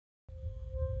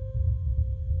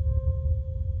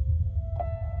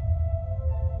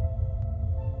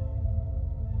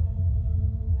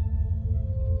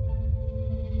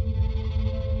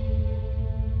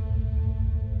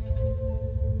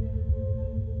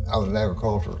I was an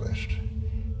agriculturalist,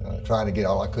 trying to get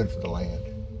all I could for the land.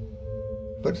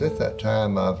 But at that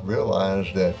time, I've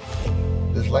realized that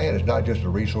this land is not just a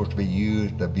resource to be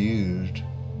used and abused.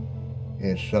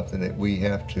 It's something that we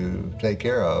have to take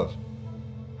care of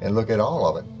and look at all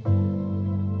of it.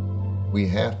 We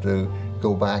have to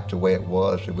go back to the way it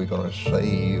was if we're going to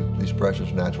save these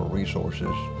precious natural resources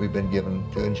we've been given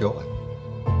to enjoy.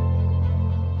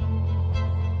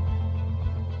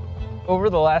 Over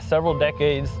the last several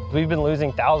decades, we've been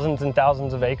losing thousands and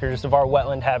thousands of acres of our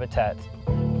wetland habitats.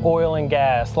 Oil and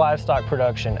gas, livestock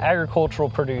production, agricultural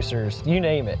producers, you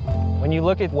name it. When you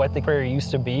look at what the prairie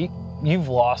used to be, you've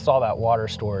lost all that water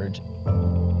storage.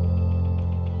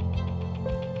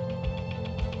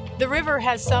 The river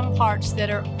has some parts that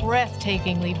are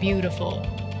breathtakingly beautiful,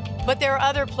 but there are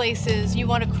other places you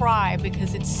want to cry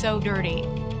because it's so dirty.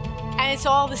 And it's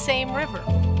all the same river.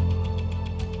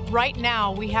 Right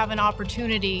now, we have an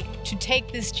opportunity to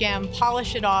take this gem,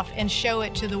 polish it off, and show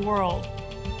it to the world.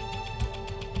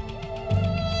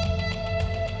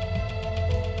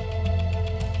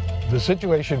 The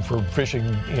situation for fishing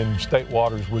in state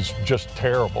waters was just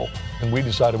terrible, and we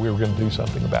decided we were going to do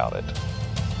something about it.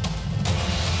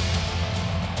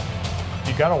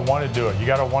 You gotta want to do it. You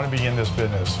gotta want to be in this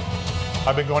business.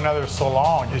 I've been going out there so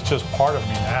long, it's just part of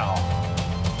me now.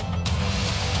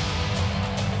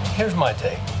 Here's my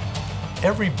take.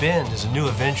 Every bend is a new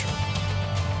adventure.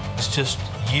 It's just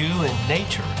you and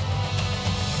nature.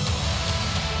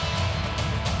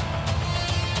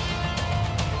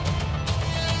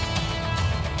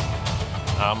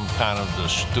 I'm kind of the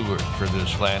steward for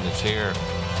this land that's here.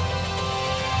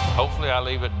 Hopefully I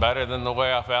leave it better than the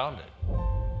way I found it.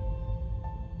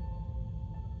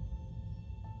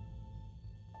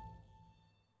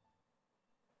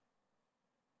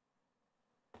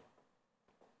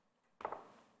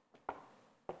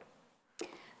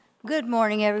 Good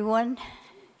morning, everyone.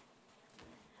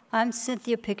 I'm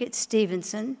Cynthia Pickett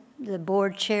Stevenson, the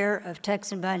board chair of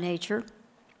Texan by Nature.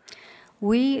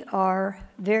 We are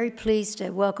very pleased to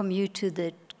welcome you to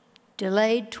the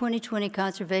delayed 2020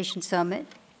 Conservation Summit.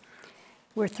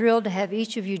 We're thrilled to have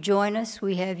each of you join us.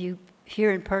 We have you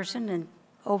here in person and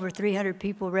over 300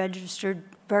 people registered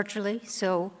virtually,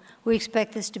 so we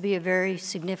expect this to be a very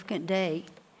significant day.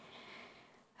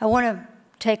 I want to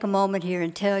take a moment here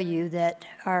and tell you that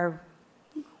our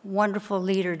wonderful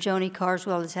leader, Joni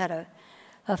Carswell, has had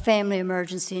a family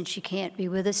emergency and she can't be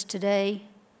with us today,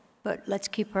 but let's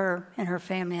keep her and her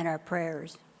family in our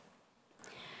prayers.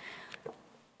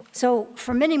 So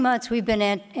for many months, we've been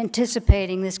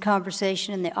anticipating this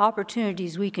conversation and the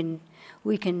opportunities we can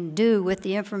do with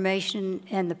the information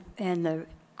and the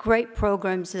great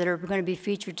programs that are going to be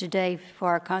featured today for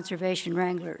our conservation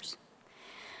wranglers.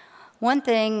 One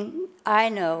thing I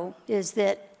know is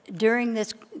that during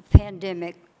this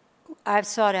pandemic, I've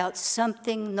sought out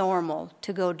something normal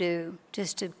to go do,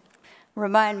 just to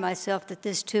remind myself that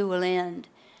this too will end.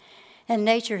 And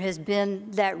nature has been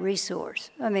that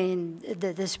resource. I mean,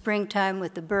 the springtime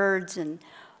with the birds and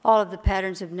all of the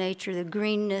patterns of nature, the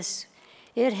greenness,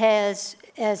 it has,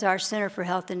 as our Center for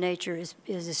Health and Nature is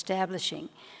establishing,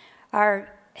 our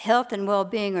health and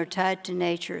well-being are tied to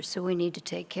nature, so we need to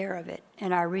take care of it.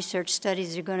 And our research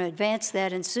studies are going to advance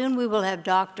that, and soon we will have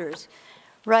doctors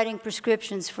writing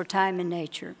prescriptions for time in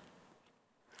nature.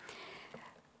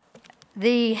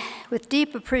 With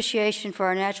deep appreciation for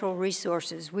our natural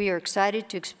resources, we are excited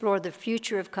to explore the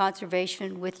future of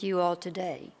conservation with you all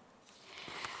today.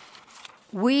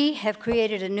 We have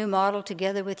created a new model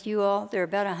together with you all. There are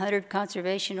about 100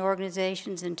 conservation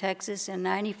organizations in Texas, and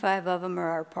 95 of them are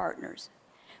our partners.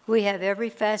 We have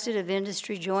every facet of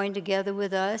industry joined together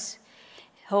with us,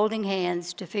 holding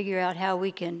hands to figure out how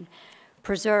we can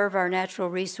preserve our natural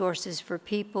resources for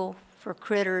people, for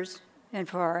critters, and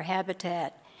for our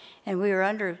habitat. And we are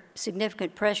under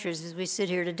significant pressures as we sit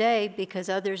here today because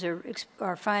others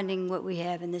are finding what we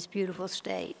have in this beautiful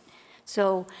state.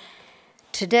 So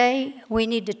today, we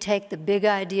need to take the big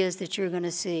ideas that you're going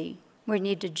to see. We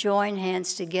need to join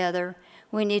hands together.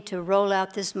 We need to roll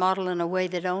out this model in a way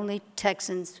that only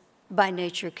Texans by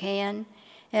nature can,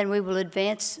 and we will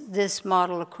advance this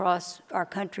model across our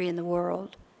country and the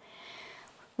world.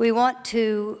 We want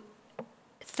to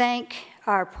thank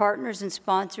our partners and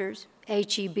sponsors,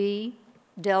 HEB,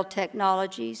 Dell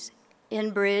Technologies,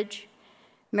 Enbridge,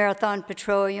 Marathon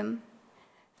Petroleum,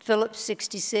 Phillips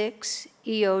 66,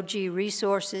 EOG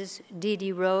Resources,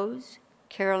 D.D. Rose,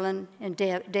 Carolyn and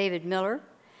David Miller,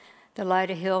 the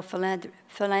Lyda Hill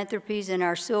Philanthropies, and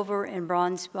our silver and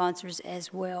bronze sponsors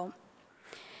as well.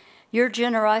 Your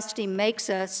generosity makes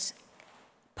us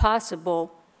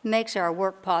possible makes our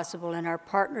work possible, and our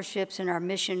partnerships and our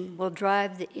mission will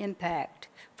drive the impact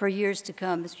for years to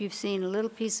come. As you've seen a little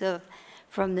piece of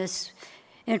from this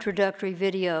introductory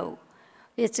video,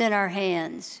 it's in our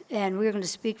hands, and we're going to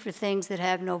speak for things that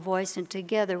have no voice, and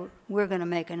together we're going to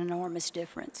make an enormous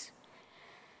difference.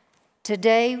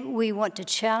 Today, we want to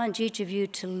challenge each of you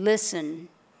to listen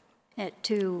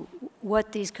to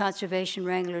what these conservation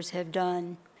wranglers have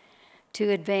done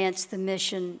to advance the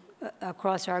mission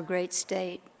across our great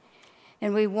state.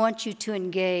 And we want you to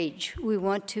engage. We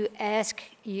want to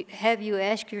have you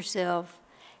ask yourself,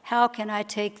 how can I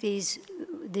take these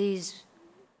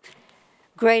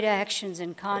great actions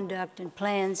and conduct and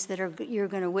plans that you're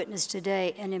going to witness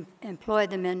today and employ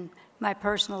them in my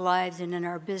personal lives and in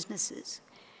our businesses?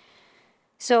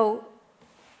 So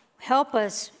help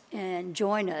us and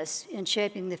join us in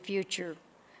shaping the future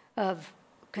of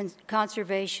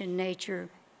conservation, nature,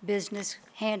 business,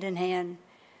 hand in hand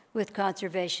with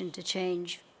conservation to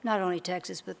change not only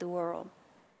Texas but the world.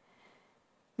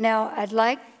 Now, I'd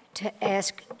like to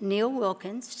ask Neil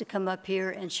Wilkins to come up here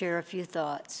and share a few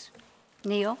thoughts.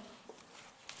 Neil?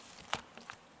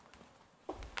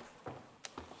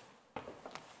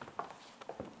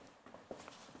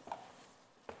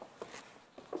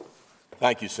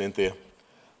 Thank you, Cynthia.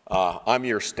 I'm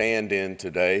your stand-in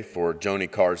today for Joni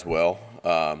Carswell.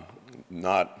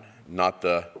 Not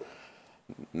the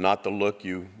look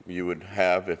you would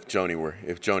have if Joni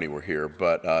were here,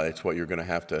 but it's what you're going to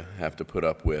have to put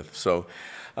up with. So,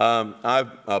 I'm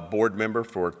a board member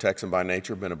for Texan by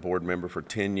Nature. Been a board member for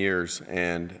 10 years,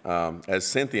 and as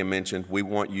Cynthia mentioned, we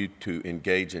want you to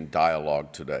engage in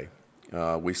dialogue today.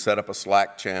 We set up a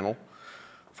Slack channel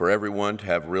for everyone to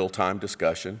have real-time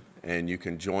discussion, and you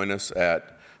can join us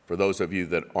for those of you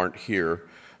that aren't here,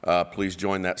 please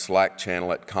join that Slack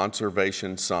channel at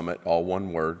Conservation Summit, all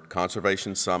one word,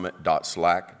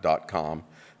 conservationsummit.slack.com.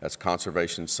 That's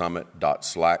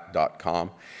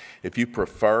conservationsummit.slack.com. If you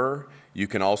prefer, you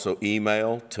can also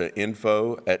email to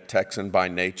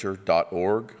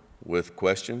info@texanbynature.org with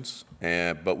questions,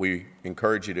 but we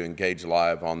encourage you to engage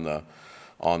live on the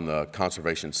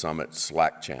Conservation Summit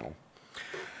Slack channel.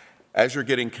 As you're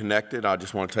getting connected, I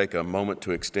just want to take a moment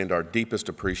to extend our deepest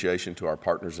appreciation to our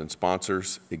partners and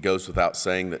sponsors. It goes without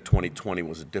saying that 2020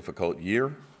 was a difficult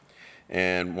year,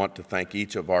 and want to thank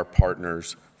each of our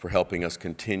partners for helping us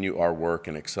continue our work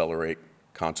and accelerate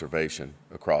conservation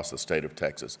across the state of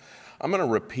Texas. I'm going to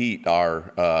repeat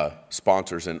our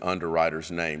sponsors and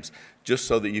underwriters' names just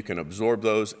so that you can absorb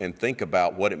those and think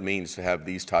about what it means to have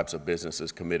these types of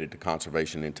businesses committed to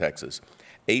conservation in Texas.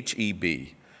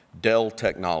 HEB, Dell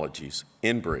Technologies,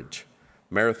 Enbridge,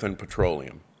 Marathon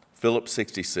Petroleum, Phillips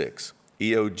 66,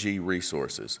 EOG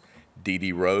Resources,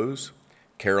 Dee Rose,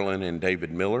 Carolyn and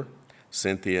David Miller,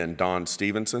 Cynthia and Don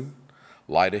Stevenson,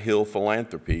 Lyda Hill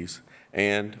Philanthropies,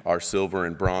 and our silver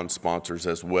and bronze sponsors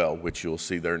as well, which you'll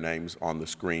see their names on the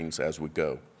screens as we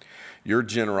go. Your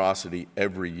generosity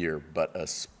every year, but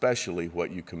especially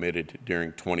what you committed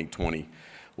during 2020,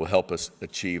 will help us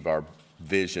achieve our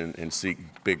vision and seek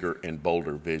bigger and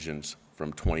bolder visions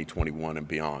from 2021 and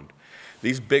beyond.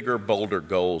 These bigger, bolder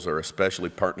goals are especially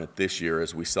pertinent this year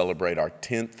as we celebrate our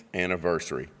 10th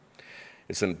anniversary.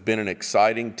 It's been an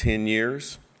exciting 10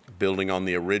 years, building on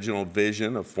the original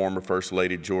vision of former First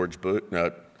Lady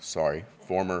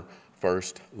former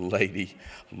First Lady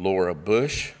Laura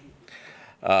Bush.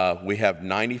 We have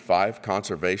 95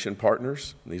 conservation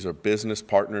partners. These are business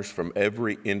partners from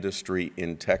every industry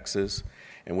in Texas,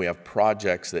 and we have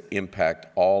projects that impact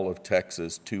all of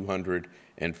Texas'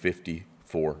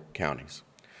 254 counties.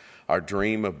 Our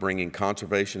dream of bringing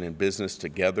conservation and business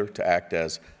together to act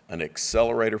as an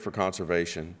accelerator for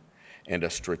conservation and a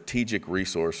strategic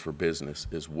resource for business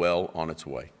is well on its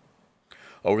way.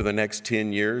 Over the next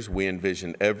 10 years, we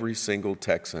envision every single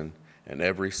Texan and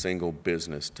every single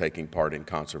business taking part in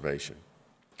conservation.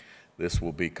 This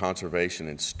will be conservation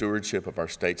and stewardship of our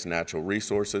state's natural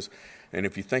resources. And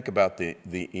if you think about the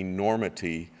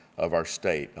enormity of our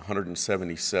state,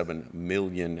 177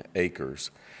 million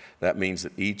acres, that means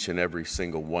that each and every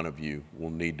single one of you will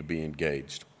need to be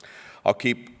engaged. I'll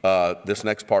keep this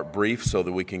next part brief so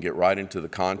that we can get right into the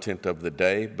content of the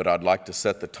day, but I'd like to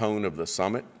set the tone of the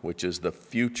summit, which is the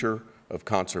future of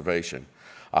conservation.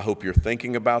 I hope you're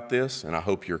thinking about this, and I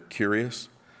hope you're curious.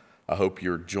 I hope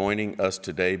you're joining us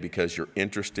today because you're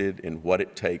interested in what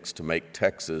it takes to make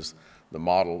Texas the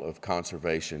model of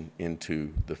conservation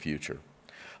into the future.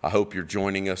 I hope you're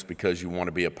joining us because you want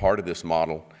to be a part of this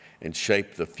model and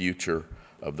shape the future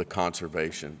of the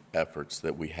conservation efforts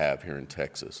that we have here in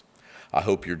Texas. I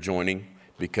hope you're joining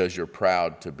because you're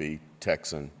proud to be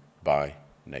Texan by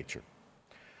nature.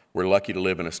 We're lucky to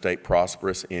live in a state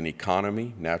prosperous in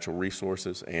economy, natural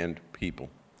resources, and people.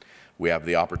 We have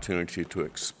the opportunity to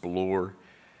explore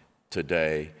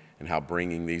today and how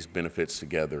bringing these benefits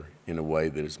together in a way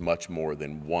that is much more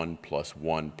than 1 +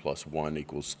 1 + 1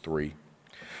 = 3.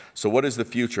 So what is the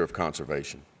future of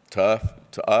conservation?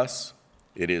 To us,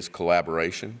 it is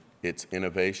collaboration, it's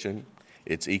innovation,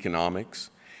 it's economics,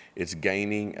 it's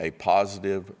gaining a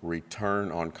positive return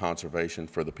on conservation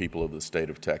for the people of the state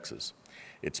of Texas.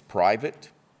 It's private,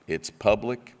 it's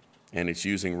public, and it's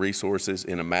using resources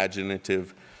in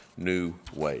imaginative new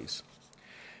ways.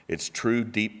 It's true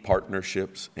deep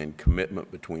partnerships and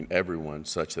commitment between everyone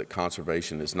such that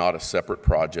conservation is not a separate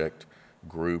project,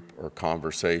 group, or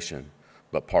conversation,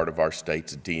 but part of our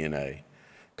state's DNA.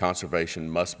 Conservation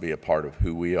must be a part of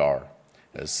who we are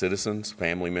as citizens,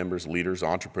 family members, leaders,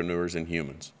 entrepreneurs, and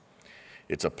humans.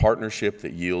 It's a partnership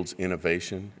that yields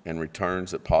innovation and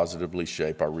returns that positively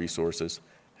shape our resources,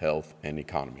 health, and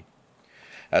economy.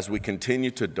 As we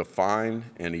continue to define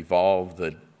and evolve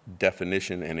the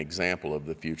definition and example of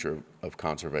the future of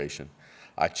conservation,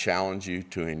 I challenge you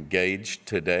to engage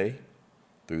today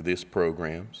through these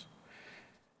programs.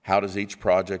 How does each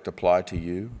project apply to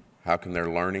you? How can their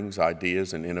learnings,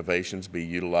 ideas, and innovations be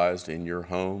utilized in your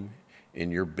home,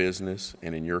 in your business,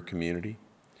 and in your community?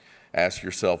 Ask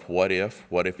yourself, what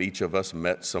if each of us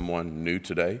met someone new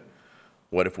today?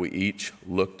 What if we each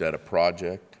looked at a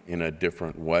project in a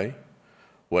different way?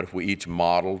 What if we each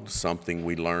modeled something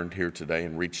we learned here today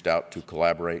and reached out to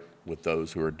collaborate with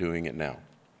those who are doing it now?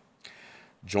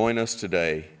 Join us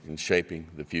today in shaping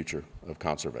the future of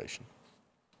conservation.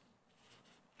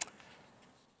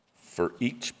 For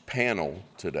each panel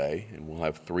today, and we'll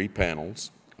have 3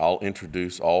 panels, I'll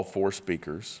introduce all 4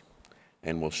 speakers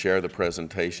and we'll share the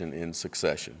presentation in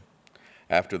succession.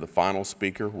 After the final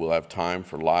speaker, we'll have time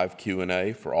for live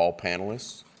Q&A for all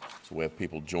panelists, so we have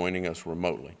people joining us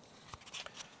remotely.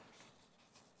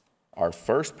 Our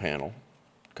first panel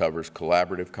covers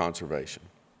collaborative conservation.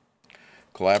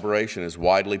 Collaboration is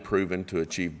widely proven to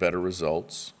achieve better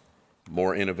results,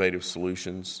 more innovative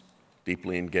solutions,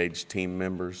 deeply engaged team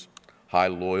members, high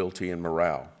loyalty and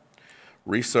morale.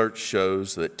 Research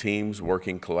shows that teams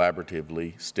working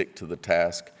collaboratively stick to the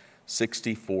task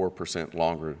 64%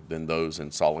 longer than those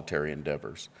in solitary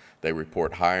endeavors. They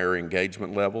report higher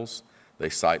engagement levels, they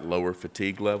cite lower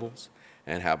fatigue levels,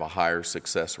 and have a higher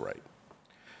success rate.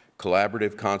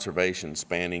 Collaborative conservation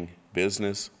spanning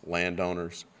business,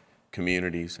 landowners,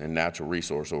 communities, and natural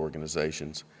resource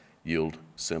organizations yield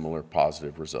similar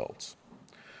positive results.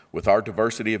 With our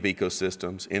diversity of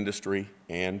ecosystems, industry,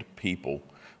 and people,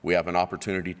 we have an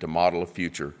opportunity to model a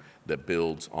future that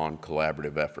builds on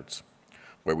collaborative efforts,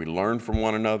 where we learn from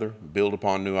one another, build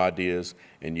upon new ideas,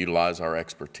 and utilize our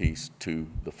expertise to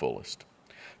the fullest.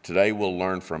 Today, we'll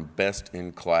learn from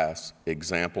best-in-class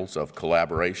examples of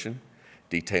collaboration,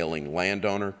 detailing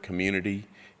landowner, community,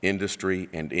 industry,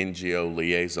 and NGO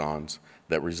liaisons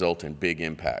that result in big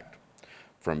impact.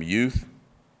 From youth,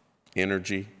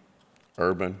 energy,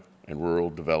 urban, and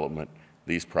rural development,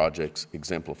 these projects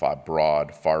exemplify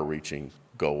broad, far-reaching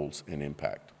goals and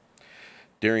impact.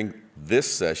 During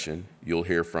this session, you'll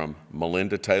hear from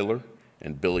Melinda Taylor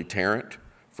and Billy Tarrant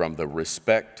from the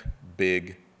Respect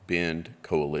Big Bend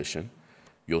Coalition.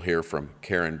 You'll hear from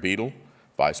Karen Beadle,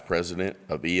 Vice President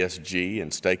of ESG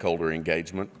and Stakeholder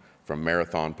Engagement from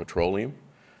Marathon Petroleum.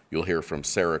 You'll hear from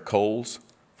Sara Coles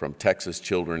from Texas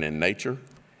Children in Nature.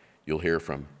 You'll hear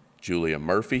from Julia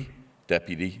Murphy,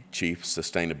 Deputy Chief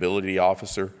Sustainability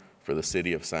Officer for the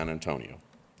City of San Antonio.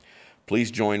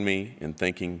 Please join me in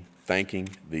thanking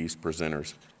these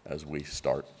presenters as we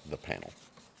start the panel.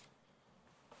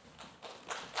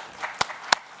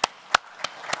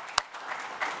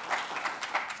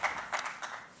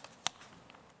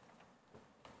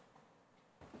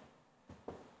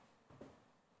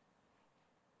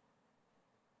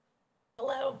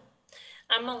 Hello,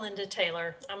 I'm Melinda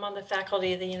Taylor. I'm on the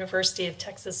faculty of the University of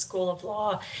Texas School of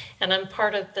Law, and I'm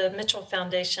part of the Mitchell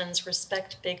Foundation's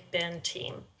Respect Big Bend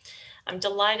team. I'm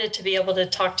delighted to be able to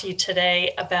talk to you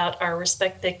today about our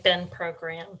Respect Big Bend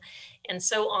program, and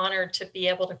so honored to be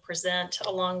able to present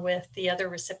along with the other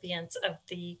recipients of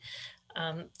the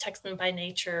Texan by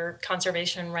Nature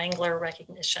Conservation Wrangler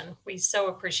recognition. We so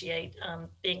appreciate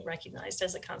being recognized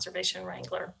as a Conservation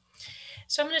Wrangler.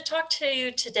 So I'm going to talk to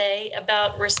you today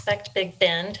about Respect Big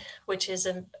Bend, which is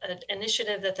an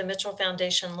initiative that the Mitchell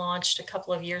Foundation launched a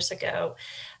couple of years ago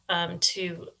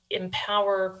to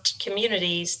empower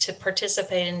communities to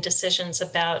participate in decisions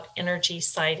about energy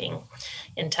siting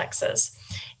in Texas.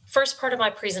 First part of my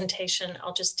presentation,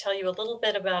 I'll just tell you a little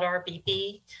bit about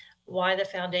RBB, why the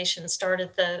foundation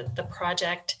started the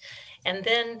project, And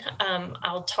then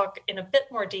I'll talk in a bit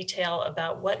more detail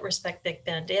about what Respect Big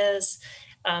Bend is,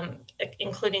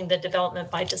 including the development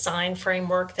by design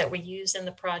framework that we use in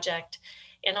the project.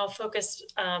 And I'll focus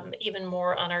even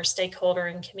more on our stakeholder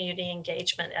and community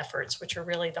engagement efforts, which are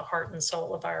really the heart and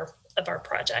soul of our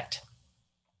project.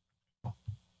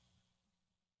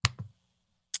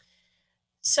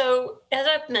 So, as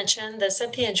I've mentioned, the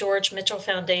Cynthia and George Mitchell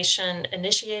Foundation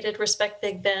initiated Respect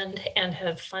Big Bend and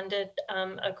have funded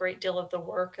a great deal of the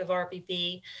work of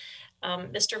RBB.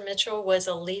 Mr. Mitchell was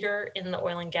a leader in the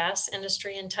oil and gas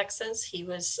industry in Texas. He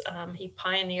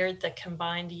pioneered the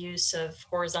combined use of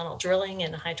horizontal drilling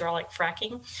and hydraulic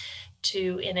fracking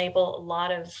to enable a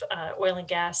lot of oil and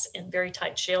gas in very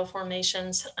tight shale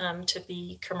formations to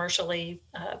be commercially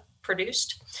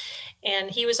produced.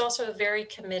 And he was also a very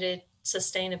committed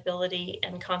sustainability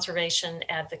and conservation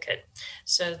advocate.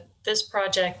 So this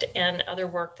project and other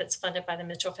work that's funded by the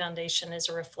Mitchell Foundation is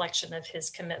a reflection of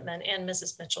his commitment and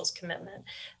Mrs. Mitchell's commitment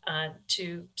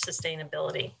to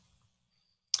sustainability.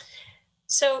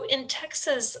 So in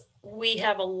Texas, we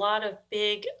have a lot of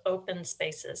big open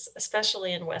spaces,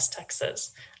 especially in West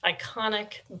Texas.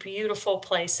 Iconic, beautiful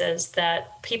places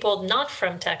that people not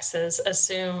from Texas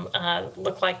assume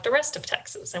look like the rest of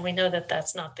Texas. And we know that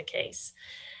that's not the case.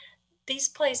 These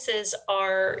places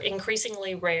are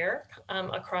increasingly rare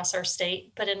across our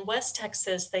state, but in West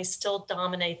Texas, they still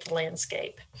dominate the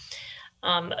landscape.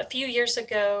 A few years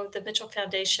ago, the Mitchell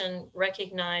Foundation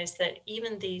recognized that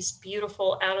even these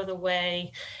beautiful,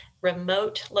 out-of-the-way,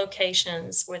 remote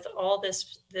locations with all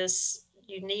this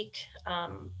unique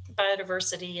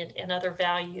biodiversity and other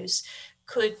values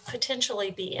could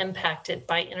potentially be impacted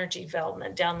by energy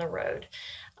development down the road.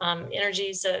 Energy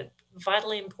is a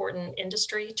vitally important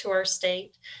industry to our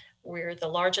state. We're the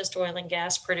largest oil and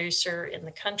gas producer in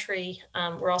the country.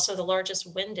 We're also the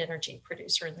largest wind energy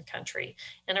producer in the country,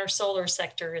 and our solar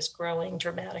sector is growing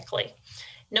dramatically.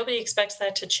 Nobody expects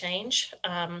that to change,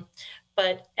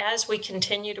 but as we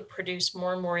continue to produce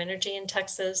more and more energy in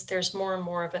Texas, there's more and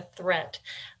more of a threat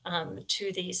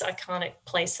to these iconic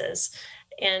places,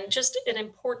 and just an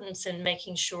importance in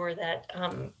making sure that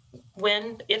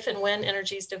if and when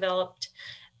energy is developed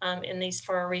in these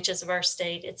far reaches of our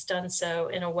state, it's done so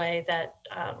in a way that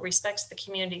respects the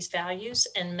community's values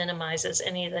and minimizes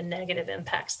any of the negative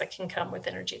impacts that can come with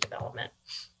energy development.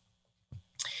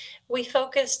 We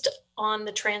focused on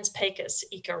the Trans-Pecos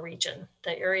ecoregion,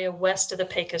 the area west of the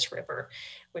Pecos River,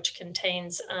 which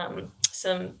contains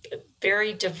some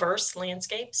very diverse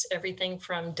landscapes, everything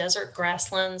from desert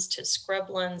grasslands to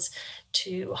scrublands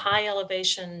to high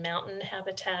elevation mountain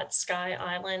habitat, sky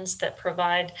islands that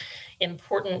provide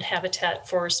important habitat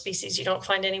for species you don't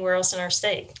find anywhere else in our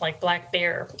state, like black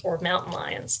bear or mountain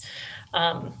lions.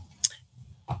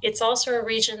 It's also a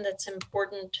region that's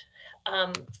important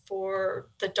for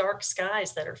the dark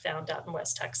skies that are found out in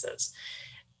West Texas.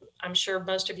 I'm sure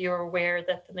most of you are aware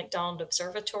that the McDonald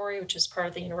Observatory, which is part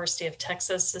of the University of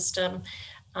Texas system,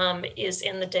 is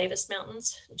in the Davis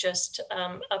Mountains, just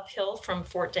uphill from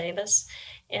Fort Davis,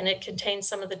 and it contains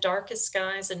some of the darkest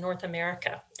skies in North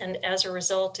America. And as a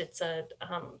result, it's a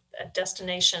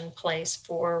destination place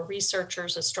for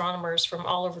researchers, astronomers from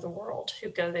all over the world who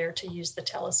go there to use the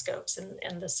telescopes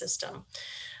and the system,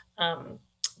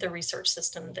 the research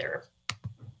system there.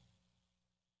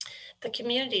 The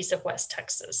communities of West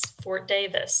Texas, Fort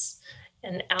Davis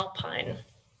and Alpine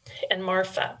and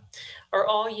Marfa, are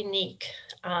all unique.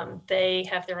 They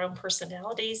have their own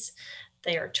personalities.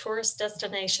 They are tourist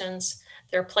destinations.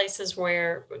 They're places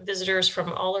where visitors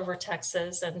from all over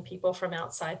Texas and people from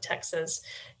outside Texas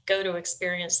go to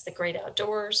experience the great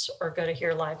outdoors, or go to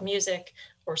hear live music,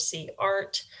 or see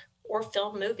art, or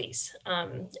film movies.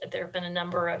 There have been a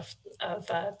number of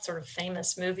sort of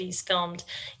famous movies filmed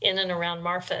in and around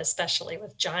Marfa, especially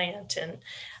with Giant and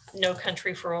No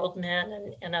Country for Old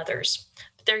Men and others.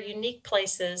 But they're unique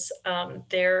places.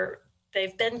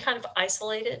 They've been kind of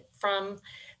isolated from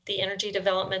the energy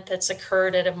development that's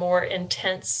occurred at a more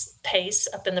intense pace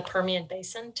up in the Permian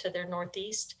Basin to their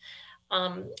northeast.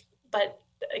 But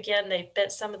again,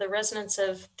 some of the residents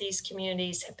of these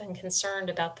communities have been concerned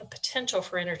about the potential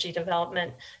for energy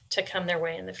development to come their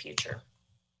way in the future.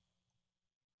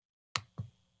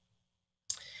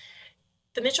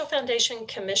 The Mitchell Foundation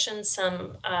commissioned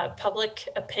some public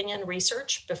opinion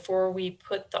research before we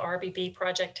put the RBB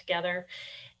project together.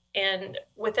 And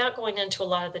without going into a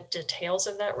lot of the details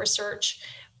of that research,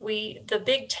 the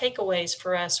big takeaways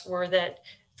for us were that,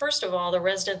 first of all, the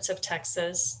residents of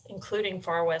Texas, including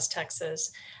far West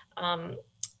Texas,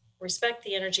 respect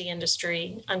the energy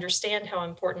industry, understand how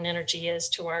important energy is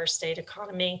to our state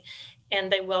economy,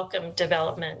 and they welcome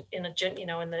development in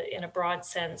a broad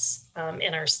sense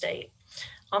in our state.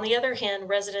 On the other hand,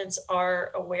 residents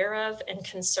are aware of and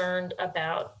concerned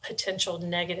about potential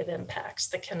negative impacts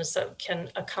that can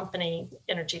accompany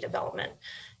energy development,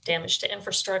 damage to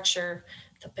infrastructure,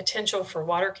 the potential for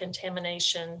water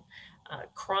contamination,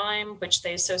 crime, which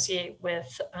they associate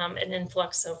with an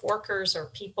influx of workers or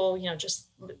people, just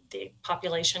the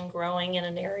population growing in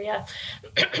an area,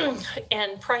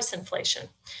 and price inflation.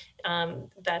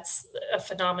 That's a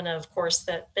phenomena, of course,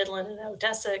 that Midland and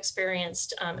Odessa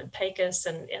experienced, and Pecos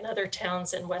and other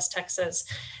towns in West Texas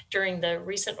during the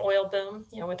recent oil boom,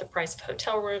 with the price of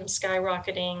hotel rooms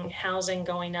skyrocketing, housing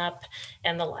going up,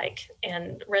 and the like.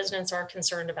 And residents are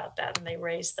concerned about that, and they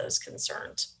raise those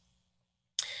concerns.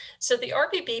 So the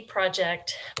RBB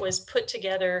project was put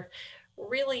together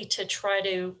really to try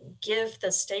to give the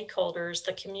stakeholders,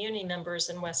 the community members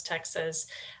in West Texas,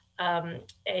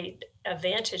 a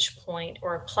vantage point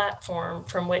or a platform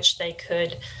from which they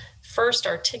could first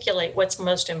articulate what's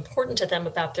most important to them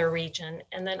about their region,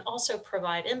 and then also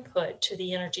provide input to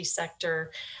the energy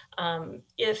sector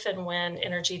if and when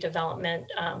energy development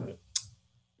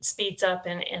speeds up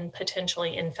and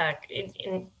potentially, in fact,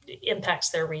 impacts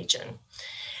their region.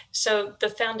 So the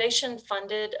foundation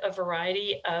funded a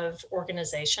variety of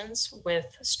organizations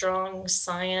with strong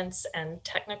science and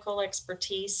technical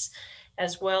expertise,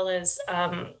 as well as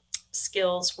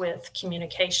skills with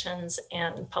communications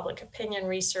and public opinion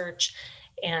research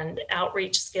and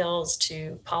outreach skills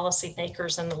to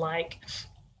policymakers and the like.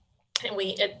 And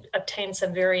we obtained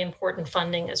some very important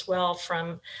funding as well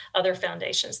from other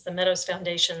foundations, the Meadows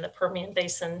Foundation, the Permian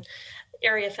Basin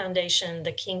Area Foundation,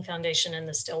 the King Foundation, and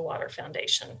the Stillwater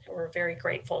Foundation. We're very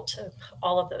grateful to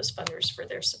all of those funders for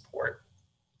their support.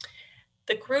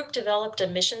 The group developed a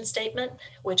mission statement,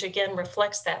 which again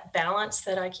reflects that balance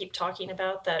that I keep talking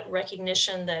about, that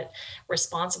recognition that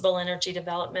responsible energy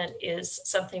development is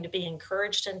something to be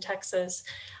encouraged in Texas.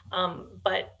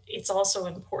 But it's also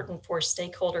important for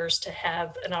stakeholders to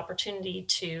have an opportunity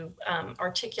to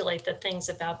articulate the things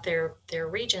about their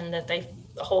region that they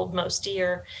hold most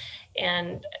dear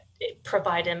and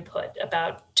provide input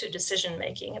to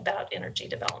decision-making about energy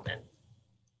development.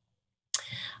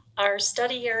 Our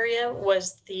study area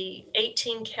was the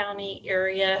 18-county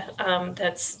area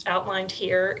that's outlined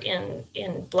here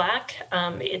in black.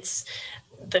 It's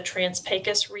the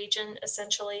Trans-Pecos region,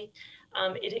 essentially.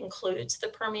 It includes the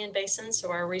Permian Basin,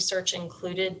 so our research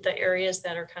included the areas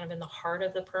that are kind of in the heart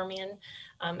of the Permian,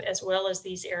 as well as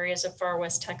these areas of far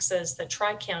West Texas, the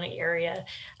Tri-County area,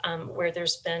 where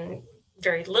there's been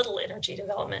very little energy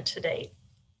development to date.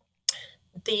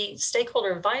 The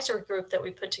stakeholder advisory group that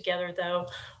we put together, though,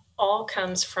 all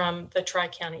comes from the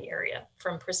Tri-County area,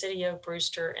 from Presidio,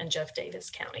 Brewster, and Jeff Davis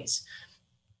counties.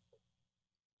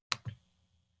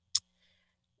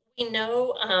 We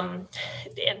know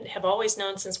and have always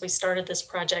known since we started this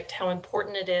project how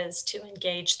important it is to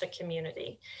engage the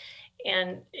community.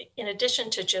 And in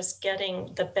addition to just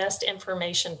getting the best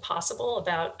information possible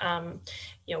about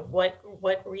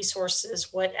what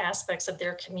resources, what aspects of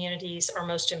their communities are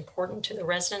most important to the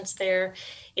residents there,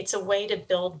 it's a way to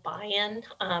build buy-in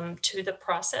to the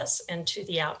process and to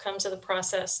the outcomes of the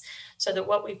process, so that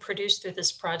what we produce through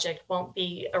this project won't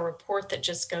be a report that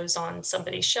just goes on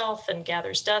somebody's shelf and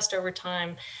gathers dust over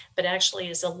time, but actually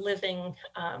is a living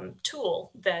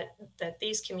tool that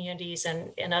these communities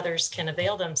and others can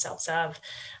avail themselves of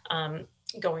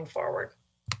going forward.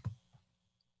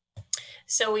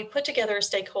 So we put together a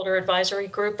stakeholder advisory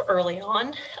group early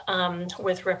on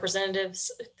with representatives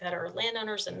that are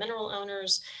landowners and mineral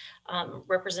owners,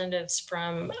 representatives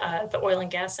from the oil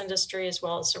and gas industry, as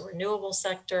well as the renewable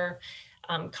sector,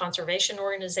 conservation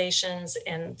organizations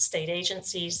and state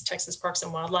agencies, Texas Parks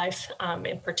and Wildlife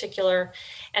in particular,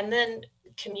 and then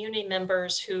community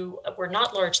members who were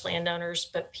not large landowners,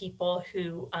 but people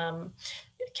who,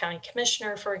 county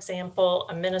commissioner, for example,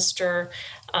 a minister,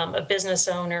 a business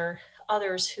owner,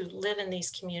 others who live in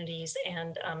these communities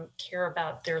and care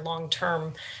about their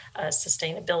long-term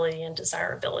sustainability and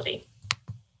desirability.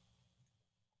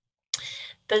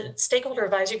 The Stakeholder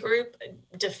Advisory Group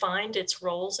defined its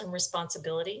roles and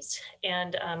responsibilities,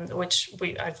 and which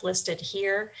I've listed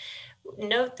here.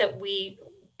 Note that we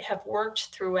have worked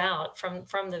throughout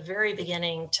from the very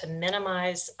beginning to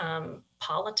minimize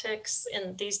politics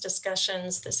in these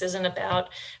discussions. This isn't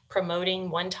about promoting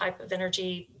one type of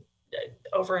energy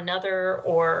over another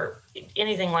or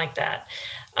anything like that.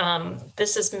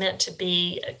 This is meant to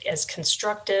be as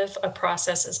constructive a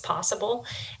process as possible,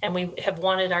 and we have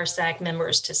wanted our SAG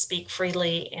members to speak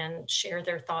freely and share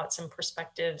their thoughts and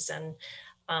perspectives and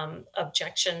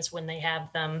objections when they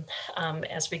have them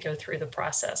as we go through the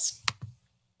process.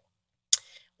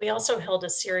 We also held a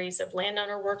series of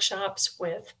landowner workshops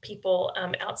with people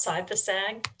outside the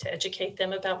SAG to educate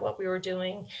them about what we were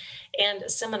doing, and a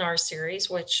seminar series,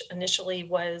 which initially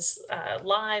was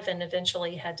live and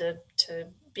eventually had to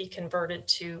be converted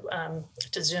to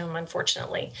Zoom,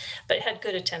 unfortunately, but had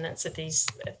good attendance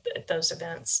at those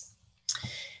events.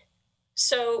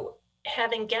 So,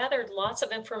 having gathered lots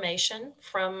of information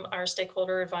from our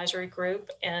stakeholder advisory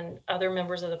group and other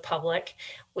members of the public,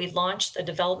 we launched the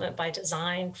Development by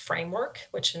Design framework,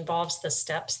 which involves the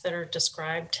steps that are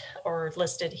described or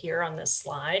listed here on this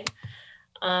slide.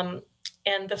 And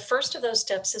the first of those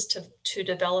steps is to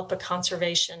develop a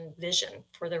conservation vision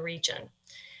for the region.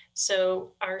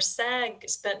 So our SAG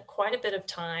spent quite a bit of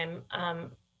time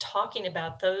talking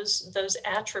about those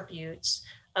attributes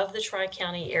of the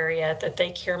Tri-County area that they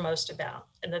care most about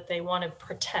and that they want to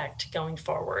protect going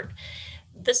forward.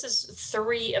 This is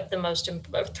three of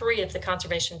the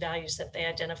conservation values that they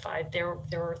identified. There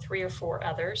were 3 or 4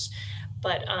 others,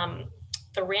 but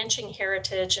the ranching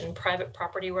heritage and private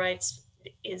property rights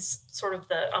is sort of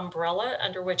the umbrella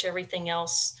under which everything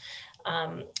else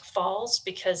falls,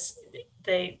 because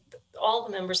all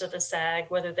the members of the SAG,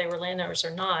 whether they were landowners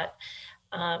or not,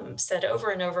 said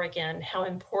over and over again how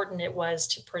important it was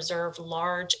to preserve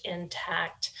large,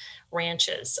 intact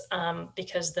ranches,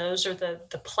 because those are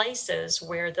the places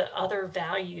where the other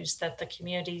values that the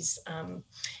communities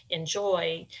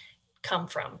enjoy come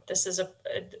from. This is a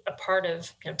part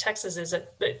of, Texas is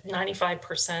at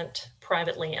 95%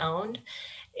 privately owned,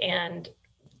 and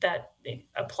that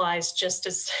applies just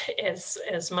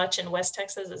as much in West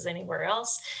Texas as anywhere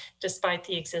else, despite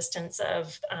the existence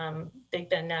of Big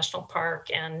Bend National Park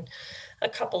and a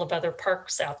couple of other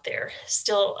parks out there.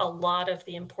 Still, a lot of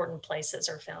the important places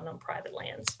are found on private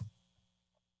lands.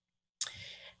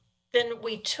 Then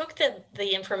we took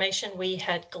the information we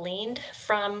had gleaned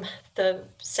from the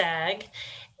SAG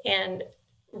and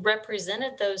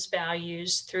represented those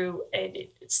values through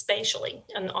spatially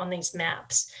on these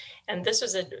maps. And this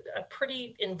was a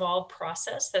pretty involved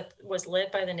process that was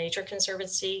led by the Nature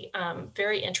Conservancy,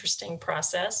 very interesting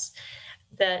process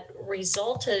that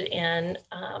resulted in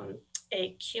a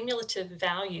cumulative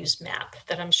values map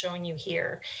that I'm showing you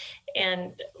here.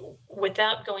 And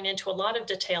without going into a lot of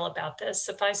detail about this,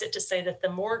 suffice it to say that the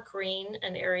more green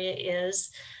an area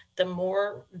is, the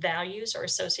more values are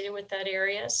associated with that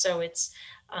area. So it's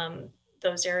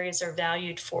those areas are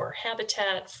valued for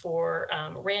habitat, for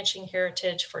ranching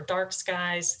heritage, for dark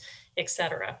skies,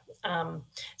 etc.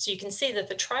 So you can see that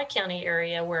the Tri-County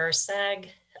area where our SAG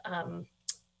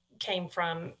came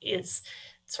from is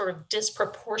sort of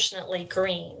disproportionately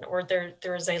green, or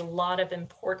there is a lot of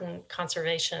important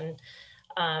conservation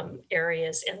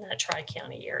areas in that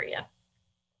Tri-County area.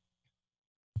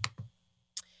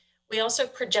 We also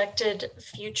projected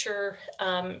future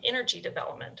energy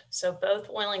development. So both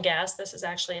oil and gas, this is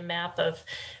actually a map of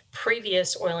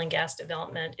previous oil and gas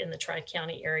development in the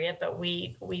Tri-County area, but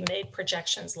we made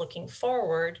projections looking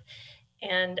forward,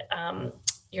 and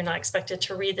you're not expected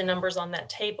to read the numbers on that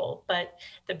table, but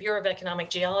the Bureau of Economic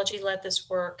Geology led this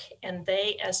work, and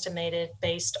they estimated,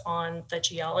 based on the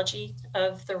geology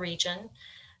of the region,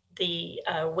 the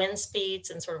wind speeds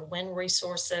and sort of wind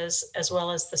resources, as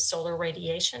well as the solar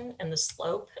radiation and the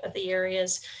slope of the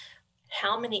areas,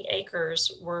 how many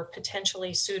acres were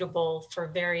potentially suitable for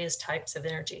various types of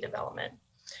energy development.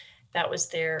 That was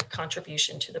their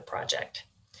contribution to the project.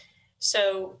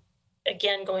 So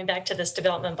again, going back to this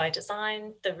development by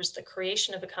design, there was the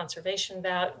creation of a conservation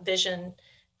vision,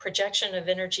 projection of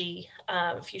energy,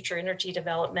 future energy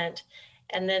development,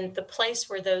 and then the place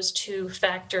where those two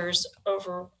factors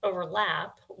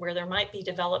overlap, where there might be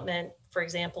development, for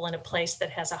example, in a place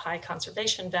that has a high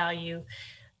conservation value,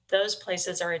 those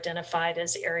places are identified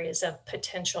as areas of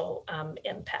potential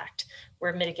impact,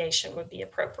 where mitigation would be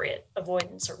appropriate,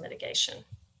 avoidance or mitigation.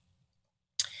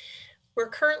 We're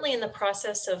currently in the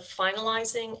process of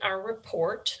finalizing our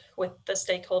report with the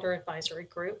Stakeholder Advisory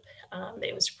Group.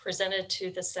 It was presented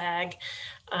to the SAG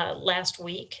last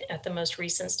week at the most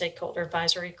recent Stakeholder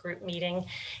Advisory Group meeting,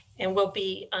 and we'll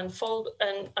be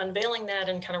unveiling that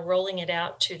and kind of rolling it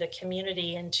out to the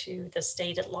community and to the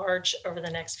state at large over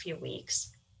the next few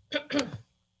weeks.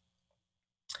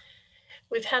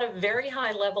 We've had a very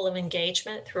high level of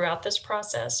engagement throughout this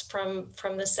process from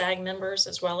the SAG members,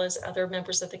 as well as other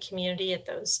members of the community at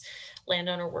those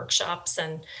landowner workshops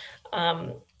and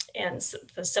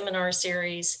the seminar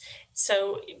series.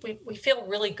 So we feel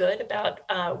really good about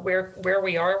where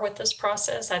we are with this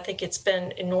process. I think it's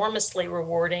been enormously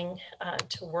rewarding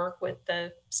to work with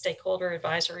the Stakeholder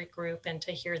Advisory Group and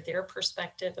to hear their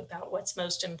perspective about what's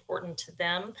most important to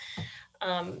them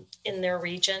in their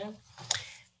region.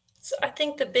 So I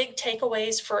think the big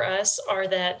takeaways for us are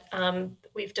that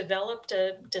we've developed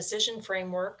a decision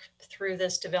framework through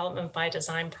this development by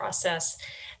design process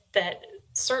that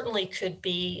certainly could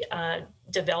be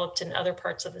developed in other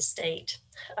parts of the state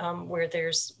where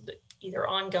there's either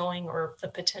ongoing or the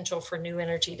potential for new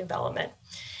energy development.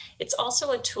 It's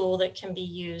also a tool that can be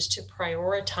used to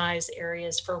prioritize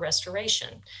areas for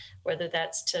restoration, whether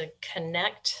that's to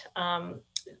connect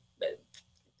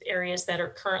areas that are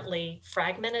currently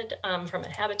fragmented from a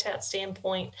habitat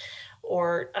standpoint,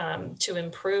 or to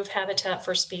improve habitat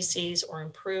for species or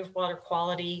improve water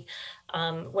quality,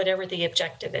 whatever the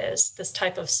objective is. This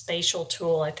type of spatial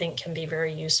tool, I think, can be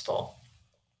very useful.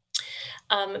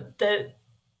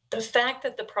 The fact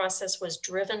that the process was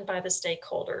driven by the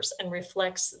stakeholders and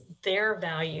reflects their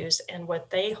values and what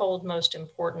they hold most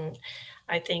important,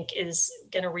 I think is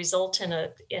going to result in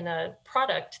a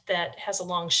product that has a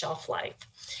long shelf life.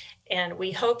 And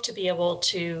we hope to be able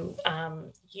to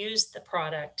use the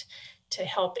product to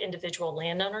help individual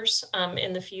landowners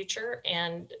in the future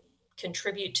and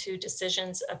contribute to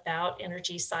decisions about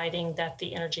energy siting that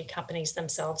the energy companies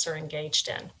themselves are engaged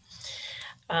in.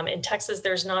 In Texas,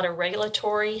 there's not a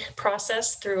regulatory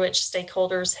process through which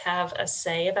stakeholders have a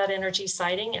say about energy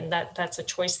siting, and that's a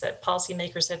choice that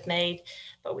policymakers have made.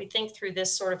 But we think through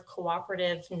this sort of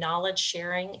cooperative knowledge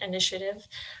sharing initiative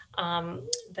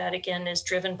that, again, is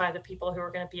driven by the people who are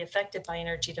going to be affected by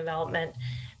energy development,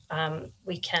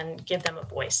 we can give them a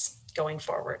voice going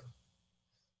forward.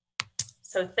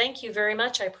 So thank you very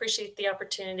much. I appreciate the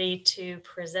opportunity to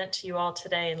present to you all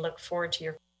today and look forward to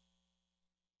your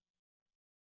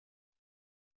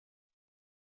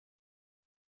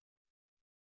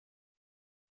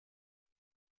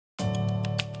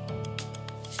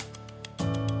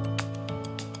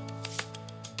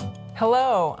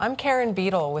Hello, I'm Karen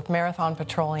Beadle with Marathon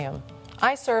Petroleum.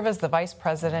 I serve as the Vice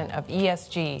President of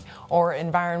ESG, or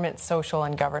Environment, Social,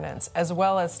 and Governance, as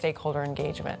well as Stakeholder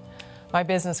Engagement. My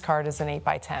business card is an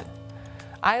 8x10.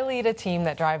 I lead a team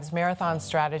that drives Marathon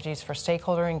strategies for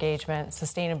stakeholder engagement,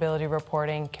 sustainability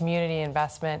reporting, community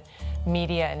investment,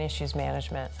 media, and issues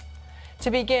management. To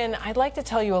begin, I'd like to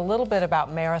tell you a little bit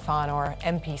about Marathon, or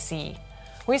MPC.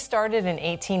 We started in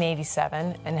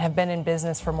 1887 and have been in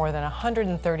business for more than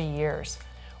 130 years.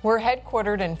 We're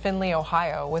headquartered in Findlay,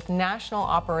 Ohio, with national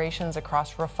operations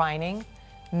across refining,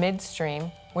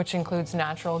 midstream, which includes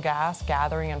natural gas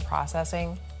gathering and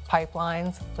processing,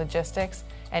 pipelines, logistics,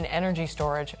 and energy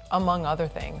storage, among other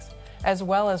things, as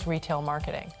well as retail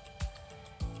marketing.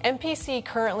 MPC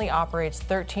currently operates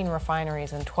 13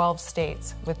 refineries in 12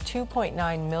 states with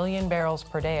 2.9 million barrels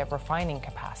per day of refining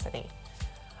capacity.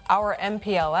 Our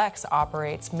MPLX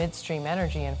operates midstream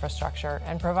energy infrastructure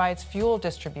and provides fuel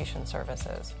distribution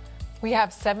services. We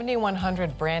have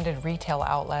 7,100 branded retail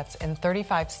outlets in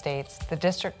 35 states, the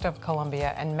District of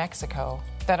Columbia, and Mexico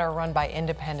that are run by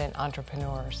independent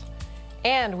entrepreneurs.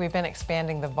 And we've been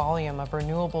expanding the volume of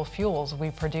renewable fuels we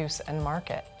produce and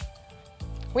market.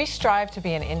 We strive to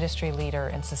be an industry leader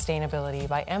in sustainability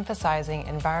by emphasizing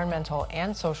environmental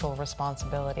and social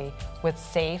responsibility with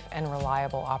safe and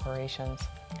reliable operations.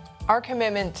 Our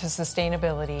commitment to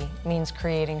sustainability means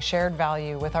creating shared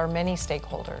value with our many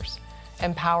stakeholders,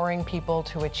 empowering people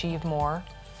to achieve more,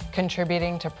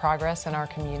 contributing to progress in our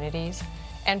communities,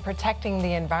 and protecting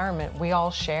the environment we all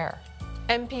share.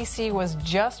 MPC was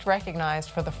just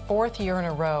recognized for the 4th year in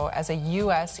a row as a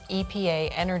U.S.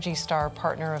 EPA Energy Star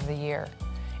Partner of the Year,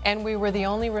 and we were the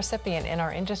only recipient in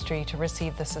our industry to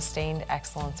receive the Sustained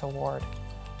Excellence Award.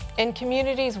 In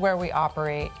communities where we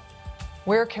operate,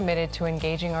 we're committed to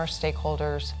engaging our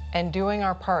stakeholders and doing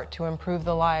our part to improve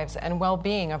the lives and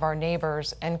well-being of our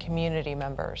neighbors and community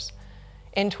members.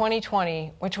 In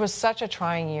 2020, which was such a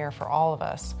trying year for all of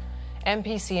us,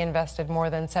 MPC invested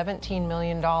more than $17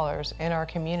 million in our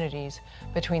communities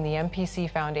between the MPC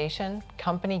Foundation,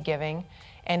 company giving,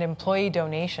 and employee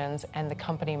donations and the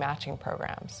company matching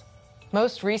programs.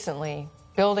 Most recently,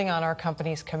 building on our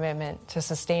company's commitment to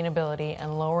sustainability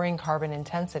and lowering carbon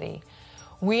intensity,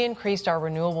 we increased our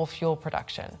renewable fuel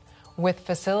production with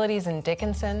facilities in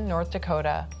Dickinson, North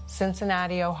Dakota,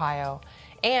 Cincinnati, Ohio,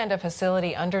 and a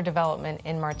facility under development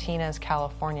in Martinez,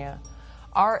 California.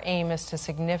 Our aim is to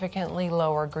significantly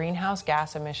lower greenhouse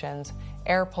gas emissions,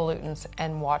 air pollutants,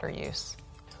 and water use.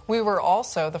 We were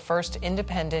also the first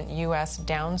independent U.S.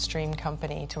 downstream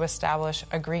company to establish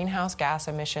a greenhouse gas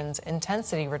emissions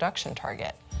intensity reduction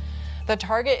target. The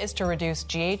target is to reduce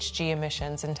GHG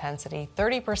emissions intensity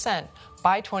 30%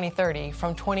 by 2030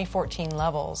 from 2014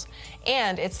 levels,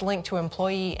 and it's linked to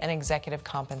employee and executive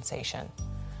compensation.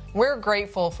 We're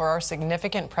grateful for our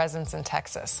significant presence in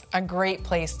Texas, a great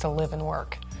place to live and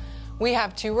work. We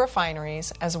have 2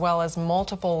 refineries, as well as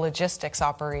multiple logistics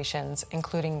operations,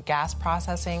 including gas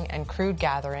processing and crude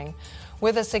gathering,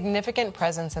 with a significant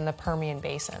presence in the Permian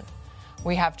Basin.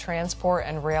 We have transport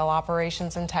and rail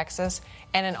operations in Texas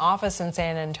and an office in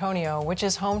San Antonio, which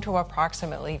is home to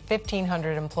approximately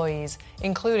 1,500 employees,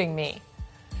 including me.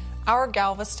 Our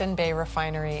Galveston Bay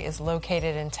refinery is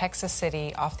located in Texas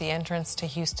City off the entrance to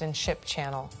Houston Ship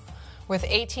Channel. With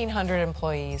 1,800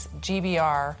 employees,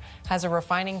 GBR has a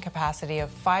refining capacity of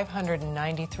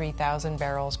 593,000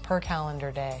 barrels per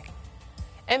calendar day.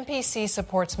 MPC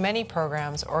supports many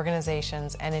programs,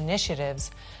 organizations, and initiatives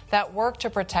that work to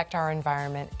protect our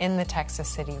environment in the Texas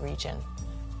City region.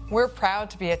 We're proud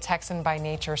to be a Texan by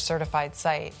Nature certified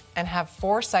site and have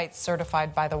 4 sites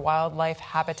certified by the Wildlife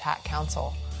Habitat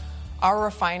Council. Our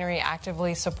refinery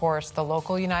actively supports the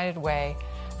local United Way,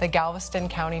 the Galveston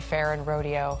County Fair and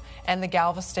Rodeo, and the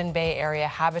Galveston Bay Area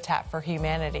Habitat for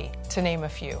Humanity, to name a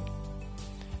few.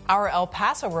 Our El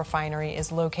Paso refinery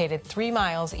is located 3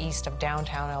 miles east of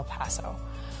downtown El Paso.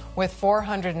 With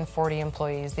 440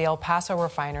 employees, the El Paso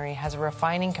refinery has a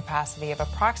refining capacity of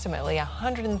approximately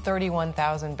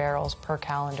 131,000 barrels per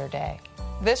calendar day.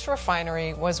 This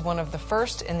refinery was one of the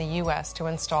first in the U.S. to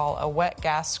install a wet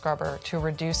gas scrubber to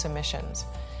reduce emissions,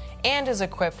 and is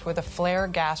equipped with a flare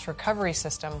gas recovery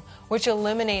system which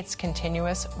eliminates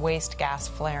continuous waste gas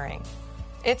flaring.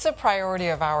 It's a priority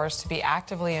of ours to be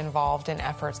actively involved in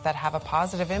efforts that have a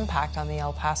positive impact on the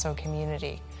El Paso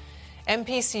community.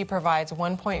 MPC provides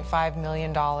 $1.5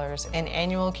 million in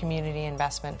annual community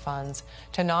investment funds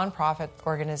to nonprofit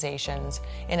organizations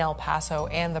in El Paso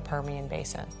and the Permian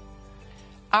Basin.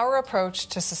 Our approach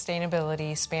to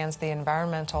sustainability spans the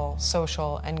environmental,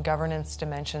 social, and governance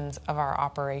dimensions of our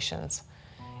operations.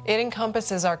 It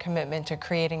encompasses our commitment to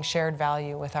creating shared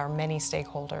value with our many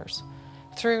stakeholders.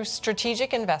 Through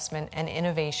strategic investment and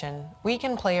innovation, we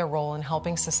can play a role in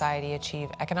helping society achieve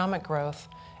economic growth,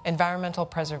 environmental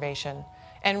preservation,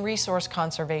 and resource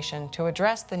conservation to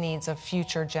address the needs of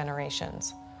future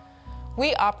generations.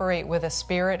 We operate with a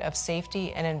spirit of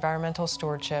safety and environmental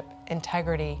stewardship,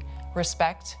 integrity,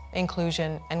 respect,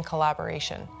 inclusion, and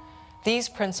collaboration. These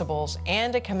principles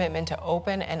and a commitment to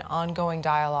open and ongoing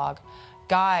dialogue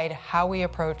guide how we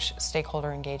approach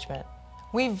stakeholder engagement.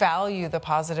 We value the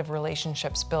positive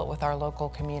relationships built with our local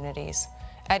communities.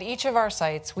 At each of our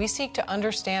sites, we seek to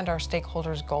understand our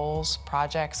stakeholders' goals,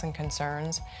 projects, and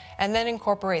concerns, and then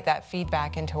incorporate that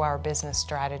feedback into our business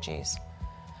strategies.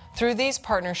 Through these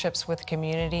partnerships with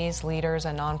communities, leaders,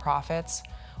 and nonprofits,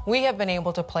 we have been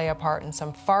able to play a part in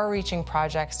some far-reaching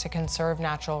projects to conserve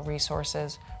natural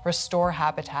resources, restore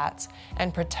habitats,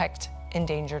 and protect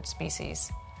endangered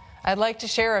species. I'd like to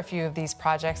share a few of these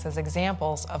projects as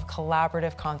examples of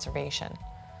collaborative conservation.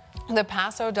 The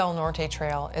Paso del Norte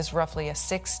Trail is roughly a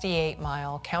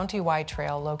 68-mile county-wide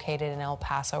trail located in El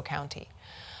Paso County.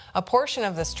 A portion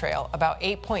of this trail, about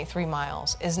 8.3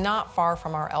 miles, is not far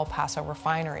from our El Paso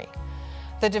refinery.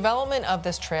 The development of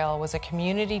this trail was a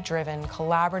community-driven,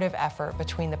 collaborative effort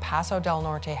between the Paso del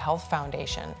Norte Health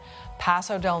Foundation,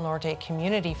 Paso del Norte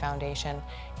Community Foundation,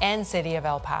 and City of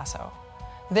El Paso.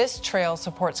 This trail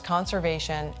supports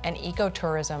conservation and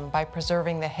ecotourism by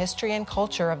preserving the history and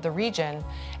culture of the region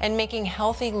and making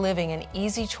healthy living an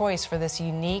easy choice for this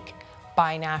unique,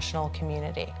 binational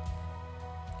community.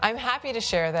 I'm happy to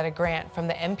share that a grant from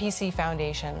the MPC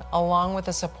Foundation, along with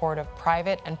the support of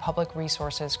private and public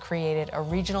resources, created a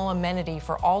regional amenity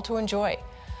for all to enjoy.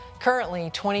 Currently,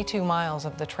 22 miles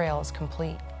of the trail is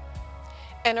complete.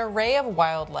 An array of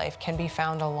wildlife can be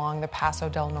found along the Paso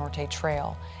del Norte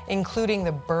Trail, including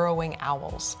the burrowing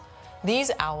owls. These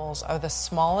owls are the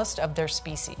smallest of their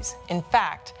species. In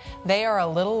fact, they are a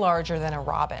little larger than a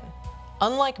robin.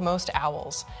 Unlike most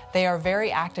owls, they are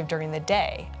very active during the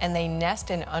day, and they nest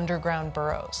in underground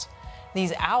burrows.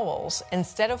 These owls,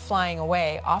 instead of flying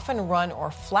away, often run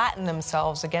or flatten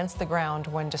themselves against the ground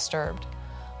when disturbed.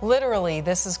 Literally,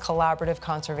 this is collaborative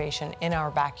conservation in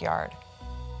our backyard.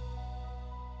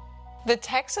 The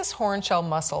Texas hornshell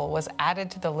mussel was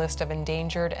added to the list of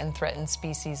endangered and threatened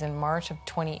species in March of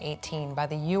 2018 by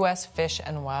the U.S. Fish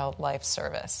and Wildlife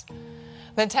Service.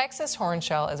 The Texas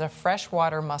hornshell is a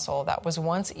freshwater mussel that was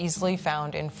once easily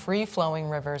found in free-flowing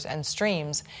rivers and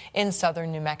streams in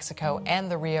southern New Mexico and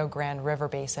the Rio Grande River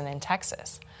Basin in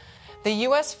Texas. The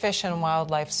U.S. Fish and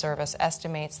Wildlife Service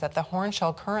estimates that the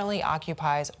hornshell currently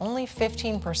occupies only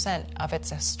 15% of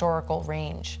its historical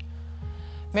range.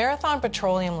 Marathon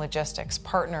Petroleum Logistics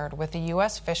partnered with the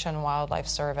U.S. Fish and Wildlife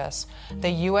Service, the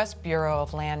U.S. Bureau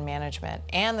of Land Management,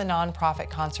 and the nonprofit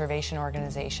conservation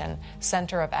organization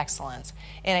Center of Excellence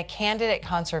in a candidate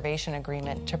conservation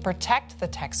agreement to protect the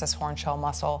Texas hornshell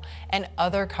mussel and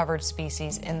other covered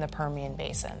species in the Permian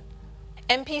Basin.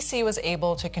 MPC was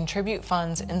able to contribute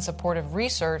funds in support of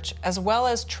research as well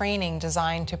as training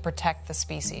designed to protect the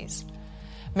species.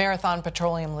 Marathon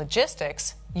Petroleum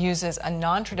Logistics uses a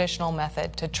non-traditional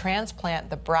method to transplant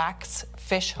the Brack's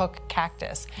fishhook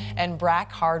cactus and Brack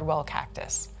hardwell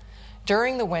cactus.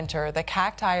 During the winter, the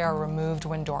cacti are removed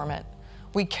when dormant.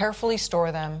 We carefully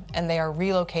store them, and they are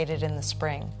relocated in the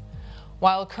spring.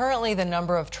 While currently the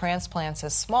number of transplants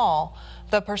is small,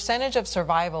 the percentage of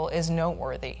survival is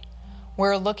noteworthy.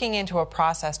 We're looking into a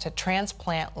process to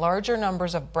transplant larger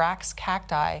numbers of Brack's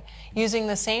cacti using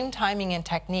the same timing and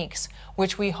techniques,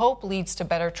 which we hope leads to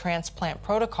better transplant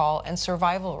protocol and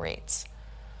survival rates.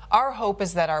 Our hope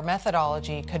is that our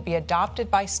methodology could be adopted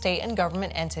by state and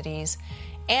government entities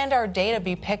and our data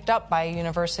be picked up by a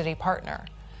university partner.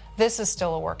 This is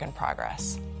still a work in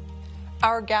progress.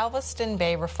 Our Galveston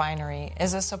Bay refinery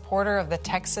is a supporter of the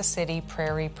Texas City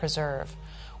Prairie Preserve,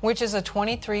 which is a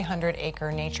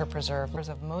 2,300-acre nature preserve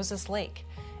of Moses Lake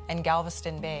and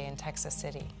Galveston Bay in Texas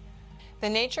City. The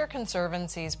Nature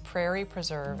Conservancy's Prairie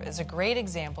Preserve is a great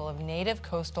example of native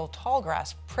coastal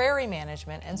tallgrass prairie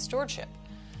management and stewardship.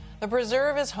 The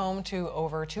preserve is home to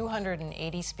over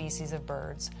 280 species of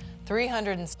birds,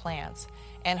 300 plants,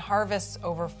 and harvests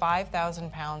over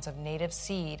 5,000 pounds of native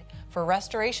seed for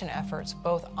restoration efforts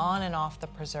both on and off the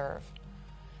preserve.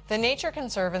 The Nature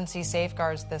Conservancy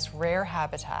safeguards this rare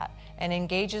habitat and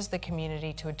engages the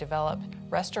community to develop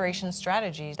restoration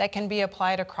strategies that can be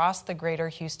applied across the greater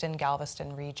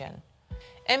Houston-Galveston region.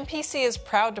 MPC is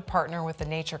proud to partner with the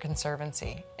Nature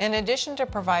Conservancy. In addition to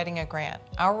providing a grant,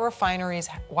 our refinery's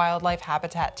wildlife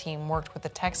habitat team worked with the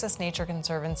Texas Nature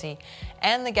Conservancy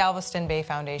and the Galveston Bay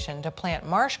Foundation to plant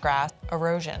marsh grass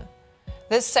erosion.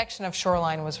 This section of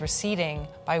shoreline was receding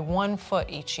by 1 foot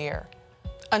each year.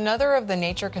 Another of the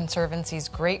Nature Conservancy's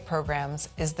great programs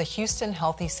is the Houston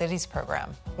Healthy Cities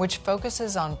program, which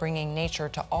focuses on bringing nature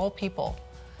to all people.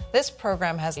 This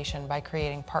program has been by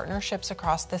creating partnerships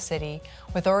across the city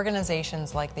with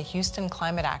organizations like the Houston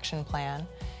Climate Action Plan,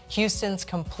 Houston's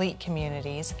Complete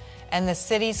Communities, and the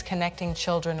city's Connecting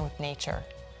Children with Nature.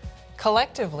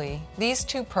 Collectively, these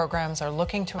two programs are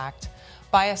looking to act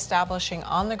by establishing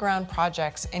on-the-ground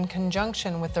projects in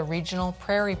conjunction with the Regional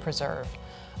Prairie Preserve,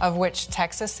 of which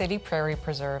Texas City Prairie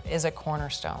Preserve is a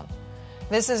cornerstone.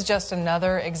 This is just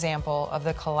another example of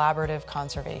the collaborative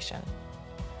conservation.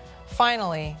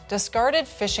 Finally, discarded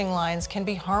fishing lines can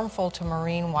be harmful to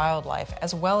marine wildlife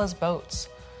as well as boats.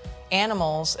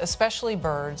 Animals, especially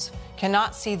birds,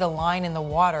 cannot see the line in the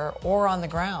water or on the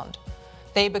ground.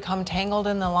 They become tangled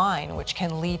in the line, which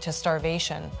can lead to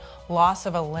starvation, loss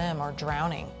of a limb, or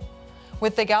drowning.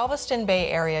 With the Galveston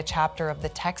Bay Area chapter of the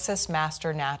Texas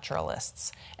Master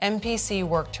Naturalists, MPC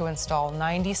worked to install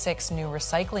 96 new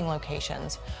recycling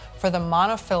locations for the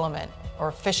monofilament,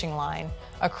 or fishing line,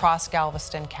 across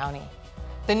Galveston County.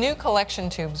 The new collection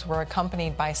tubes were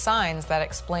accompanied by signs that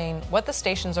explain what the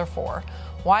stations are for,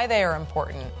 why they are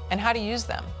important, and how to use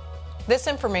them. This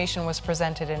information was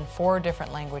presented in 4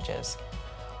 different languages.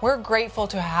 We're grateful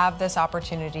to have this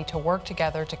opportunity to work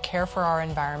together to care for our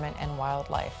environment and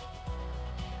wildlife.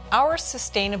 Our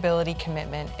sustainability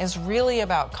commitment is really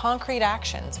about concrete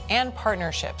actions and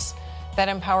partnerships that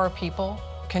empower people,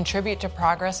 contribute to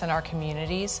progress in our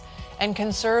communities, and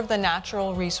conserve the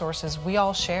natural resources we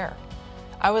all share.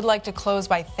 I would like to close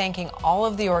by thanking all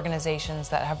of the organizations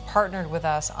that have partnered with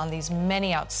us on these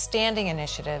many outstanding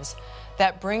initiatives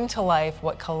that bring to life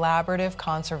what collaborative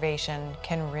conservation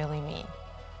can really mean.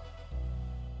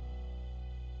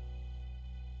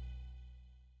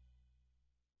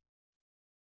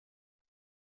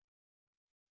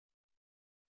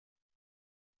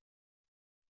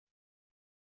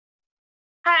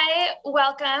 Hi,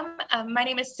 welcome. My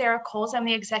name is Sara Coles. I'm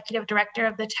the Executive Director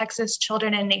of the Texas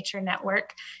Children in Nature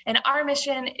Network, and our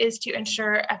mission is to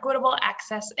ensure equitable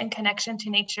access and connection to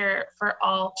nature for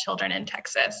all children in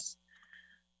Texas.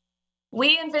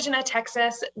 We envision a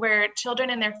Texas where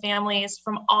children and their families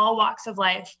from all walks of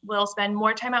life will spend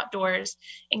more time outdoors,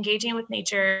 engaging with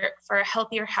nature for a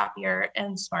healthier, happier,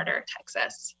 and smarter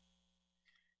Texas.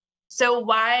 So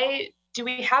why do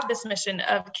we have this mission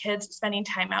of kids spending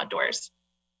time outdoors?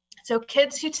 So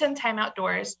kids who spend time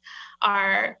outdoors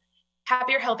are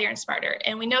happier, healthier, and smarter.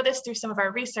 And we know this through some of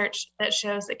our research that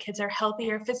shows that kids are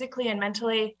healthier physically and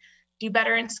mentally, do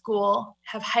better in school,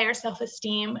 have higher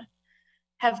self-esteem,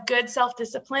 have good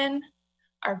self-discipline,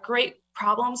 are great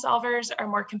problem solvers, are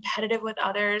more competitive with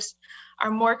others,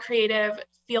 are more creative,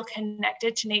 feel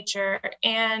connected to nature.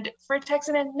 And for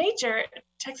Texan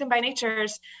by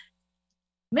Nature's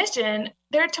mission,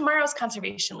 they're tomorrow's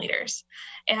conservation leaders.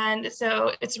 And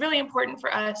so it's really important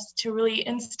for us to really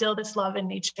instill this love in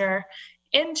nature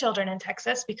in children in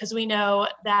Texas, because we know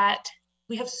that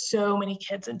we have so many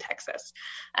kids in Texas.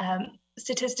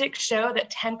 Statistics show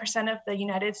that 10% of the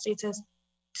United States'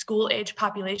 school-age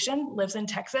population lives in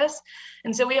Texas.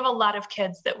 And so we have a lot of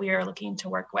kids that we are looking to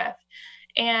work with.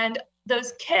 And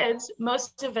those kids,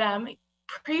 most of them,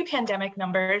 pre-pandemic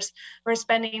numbers, were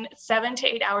spending 7 to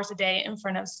 8 hours a day in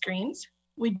front of screens.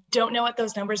 We don't know what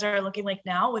those numbers are looking like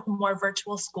now with more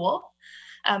virtual school.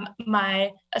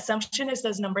 My assumption is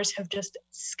those numbers have just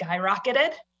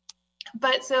skyrocketed.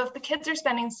 But so if the kids are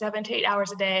spending 7 to 8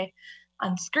 hours a day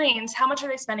on screens, how much are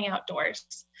they spending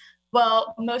outdoors?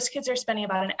 Well, most kids are spending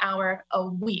about an hour a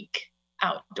week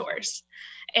outdoors.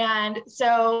 And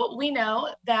so we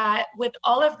know that with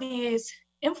all of these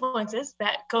influences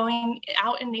that going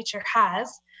out in nature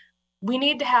has, we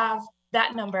need to have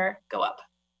that number go up.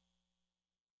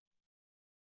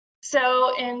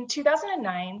 So in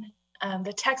 2009,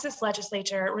 the Texas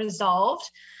legislature resolved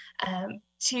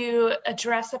to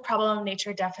address the problem of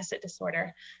nature deficit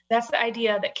disorder. That's the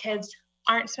idea that kids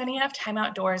aren't spending enough time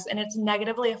outdoors and it's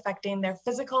negatively affecting their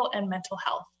physical and mental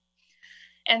health.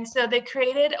 And so they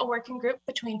created a working group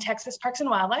between Texas Parks and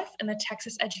Wildlife and the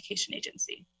Texas Education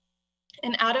Agency.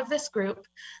 And out of this group,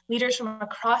 leaders from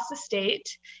across the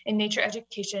state in nature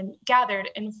education gathered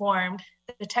and formed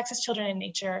the Texas Children in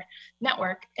Nature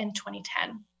Network in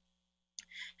 2010.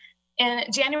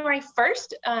 And January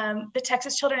 1st, the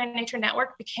Texas Children in Nature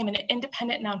Network became an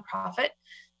independent nonprofit.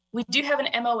 We do have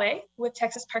an MOA with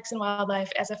Texas Parks and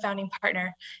Wildlife as a founding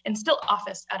partner and still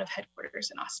office out of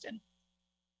headquarters in Austin.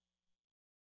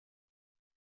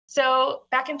 So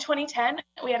back in 2010,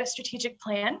 we had a strategic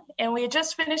plan and we had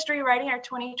just finished rewriting our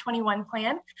 2021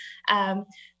 plan.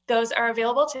 Those are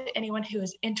available to anyone who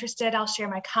is interested. I'll share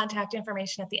my contact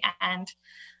information at the end.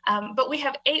 But we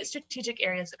have 8 strategic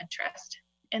areas of interest.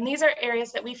 And these are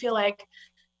areas that we feel like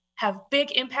have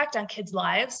big impact on kids'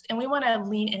 lives, and we want to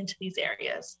lean into these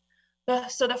areas.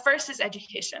 So the first is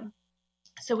education.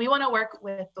 So we want to work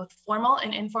with both formal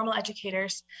and informal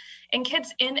educators and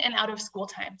kids in and out of school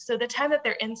time. So the time that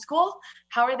they're in school,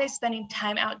 how are they spending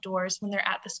time outdoors when they're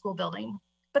at the school building?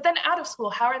 But then out of school,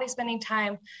 how are they spending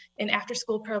time in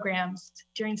after-school programs,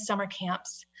 during summer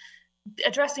camps,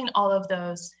 addressing all of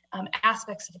those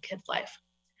aspects of a kid's life.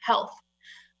 Health.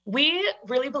 We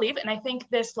really believe, and I think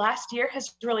this last year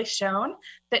has really shown,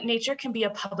 that nature can be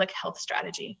a public health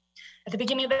strategy. At the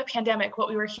beginning of the pandemic, what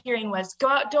we were hearing was go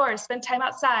outdoors, spend time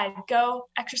outside, go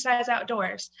exercise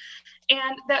outdoors.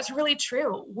 And that's really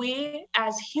true. We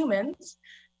as humans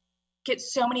get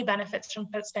so many benefits from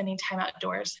spending time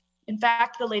outdoors. In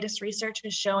fact, the latest research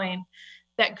is showing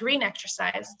that green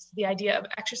exercise, the idea of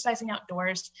exercising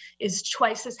outdoors, is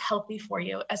twice as healthy for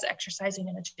you as exercising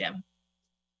in a gym.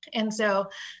 And so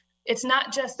it's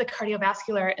not just the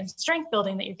cardiovascular and strength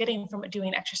building that you're getting from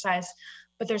doing exercise,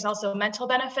 but there's also mental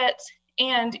benefits,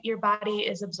 and your body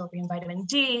is absorbing vitamin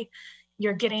D.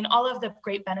 You're getting all of the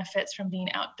great benefits from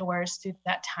being outdoors through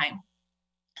that time.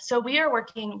 So we are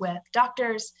working with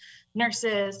doctors,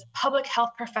 nurses, public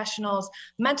health professionals,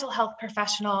 mental health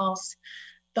professionals,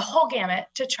 the whole gamut,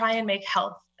 to try and make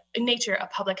nature a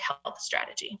public health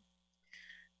strategy.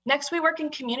 Next, we work in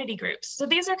community groups. So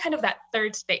these are kind of that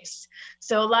third space.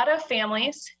 So a lot of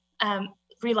families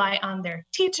rely on their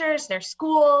teachers, their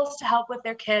schools to help with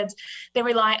their kids. They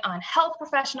rely on health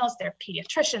professionals, their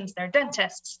pediatricians, their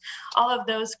dentists, all of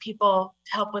those people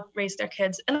to help with raise their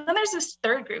kids. And then there's this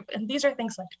third group, and these are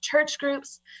things like church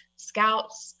groups,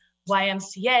 scouts,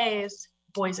 YMCAs,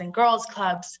 boys and girls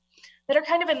clubs, that are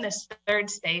kind of in this third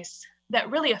space that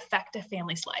really affect a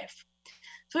family's life.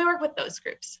 So we work with those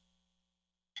groups.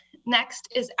 Next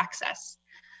is access.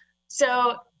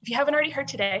 So if you haven't already heard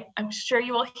today, I'm sure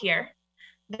you will hear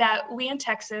that we in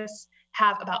Texas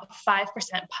have about 5%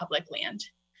 public land.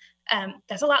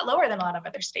 That's a lot lower than a lot of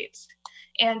other states.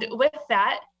 And with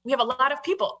that, we have a lot of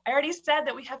people. I already said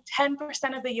that we have 10%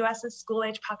 of the US's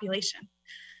school-age population.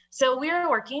 So we are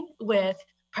working with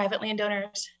private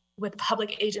landowners, with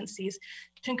public agencies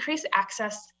to increase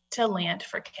access to land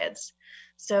for kids.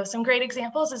 So some great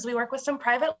examples is we work with some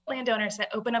private landowners that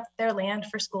open up their land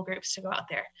for school groups to go out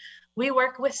there. We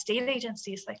work with state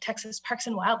agencies like Texas Parks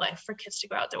and Wildlife for kids to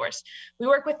go outdoors. We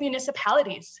work with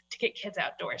municipalities to get kids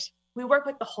outdoors. We work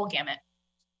with the whole gamut.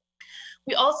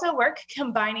 We also work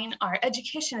combining our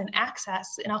education and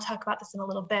access, and I'll talk about this in a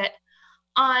little bit,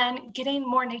 on getting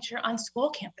more nature on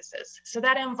school campuses. So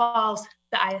that involves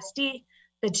the ISD,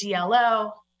 the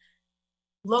GLO,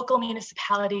 local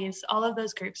municipalities, all of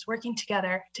those groups working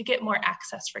together to get more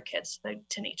access for kids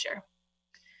to nature.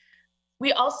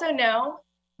 We also know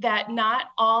that not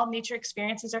all nature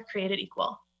experiences are created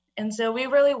equal. And so we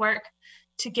really work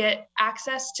to get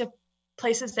access to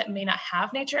places that may not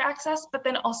have nature access, but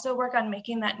then also work on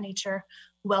making that nature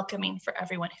welcoming for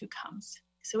everyone who comes.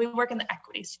 So we work in the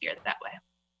equity sphere that way.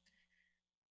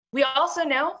 We also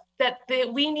know that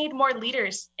we need more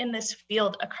leaders in this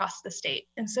field across the state.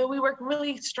 And so we work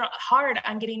really hard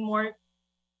on getting more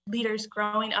leaders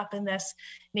growing up in this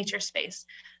nature space.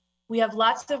 We have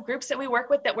lots of groups that we work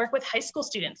with high school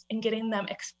students and getting them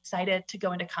excited to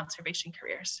go into conservation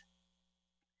careers.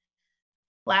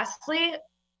 Lastly,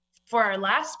 for our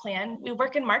last plan, we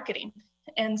work in marketing.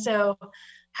 And so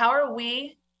how are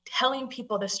we telling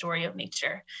people the story of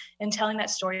nature and telling that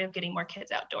story of getting more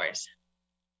kids outdoors?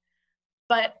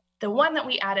 But the one that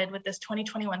we added with this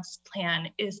 2021 plan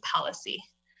is policy.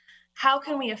 How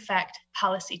can we affect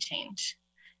policy change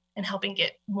and helping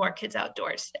get more kids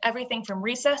outdoors? Everything from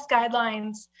recess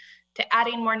guidelines to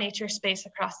adding more nature space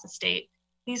across the state.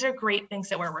 These are great things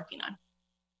that we're working on.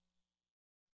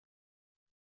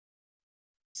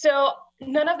 So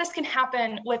none of this can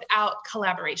happen without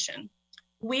collaboration.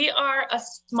 We are a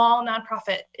small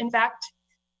nonprofit. In fact,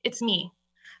 it's me.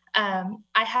 I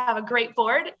have a great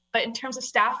board, but in terms of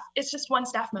staff, it's just one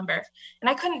staff member. And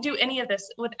I couldn't do any of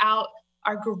this without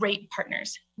our great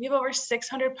partners. We have over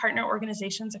 600 partner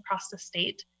organizations across the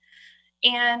state.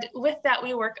 And with that,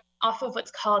 we work off of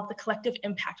what's called the collective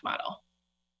impact model.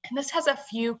 And this has a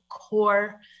few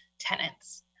core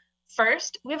tenets.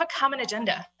 First, we have a common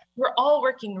agenda. We're all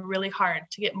working really hard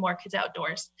to get more kids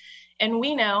outdoors. And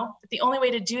we know that the only way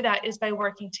to do that is by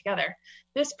working together.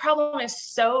 This problem is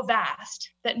so vast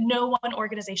that no one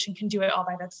organization can do it all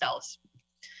by themselves.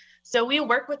 So we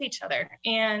work with each other,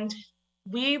 and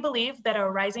we believe that a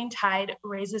rising tide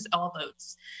raises all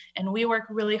boats. And we work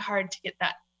really hard to get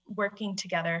that working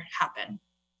together happen.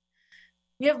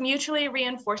 We have mutually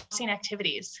reinforcing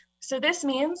activities. So this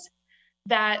means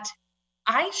that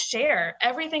I share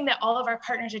everything that all of our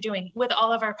partners are doing with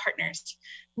all of our partners.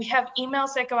 We have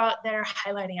emails that go out that are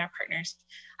highlighting our partners.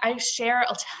 I share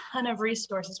a ton of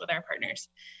resources with our partners,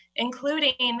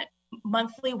 including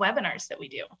monthly webinars that we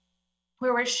do,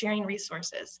 where we're sharing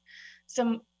resources.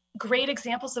 Some great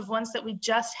examples of ones that we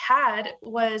just had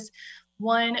was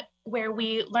one where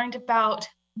we learned about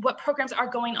what programs are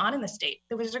going on in the state.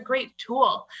 There was a great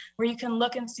tool where you can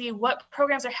look and see what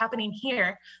programs are happening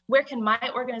here. Where can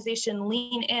my organization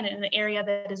lean in an area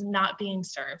that is not being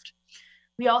served?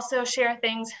 We also share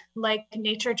things like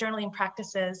nature journaling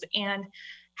practices and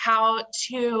how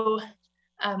to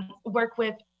work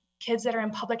with kids that are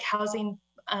in public housing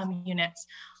units.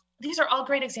 These are all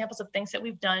great examples of things that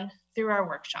we've done through our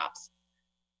workshops.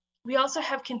 We also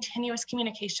have continuous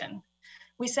communication.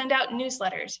 We send out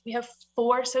newsletters. We have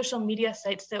 4 social media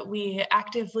sites that we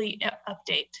actively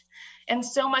update, and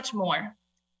so much more.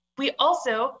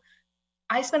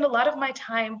 I spend a lot of my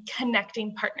time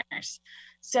connecting partners.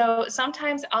 So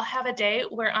sometimes I'll have a day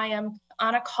where I am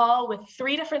on a call with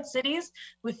 3 different cities,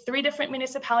 with 3 different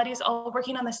municipalities, all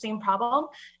working on the same problem,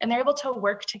 and they're able to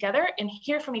work together and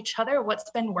hear from each other what's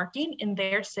been working in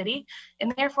their city,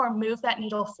 and therefore move that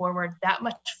needle forward that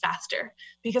much faster,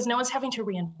 because no one's having to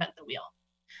reinvent the wheel.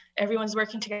 Everyone's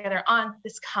working together on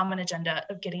this common agenda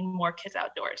of getting more kids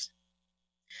outdoors.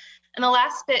 And the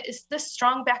last bit is this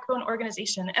strong backbone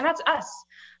organization, and that's us.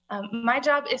 My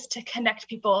job is to connect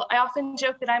people. I often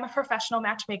joke that I'm a professional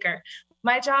matchmaker.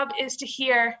 My job is to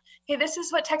hear, hey, this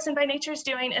is what Texan by Nature is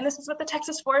doing, and this is what the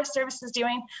Texas Forest Service is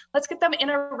doing. Let's get them in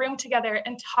a room together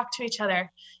and talk to each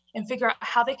other and figure out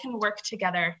how they can work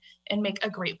together and make a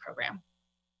great program.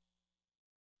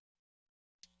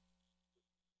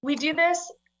 We do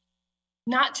this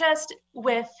not just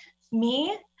with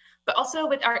me, but also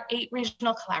with our 8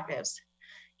 regional collaboratives.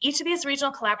 Each of these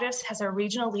regional collaboratives has a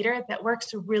regional leader that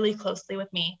works really closely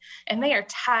with me, and they are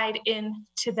tied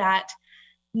into that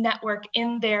network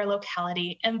in their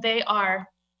locality, and they are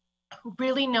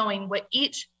really knowing what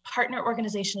each partner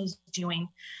organization is doing,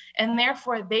 and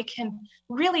therefore they can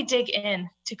really dig in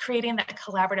to creating that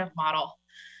collaborative model.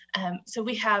 So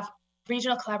we have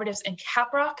regional collaboratives in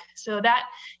Caprock. So that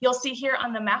you'll see here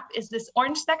on the map is this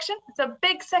orange section. It's a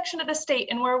big section of the state,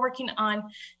 and we're working on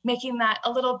making that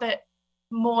a little bit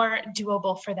more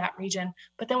doable for that region.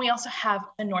 But then we also have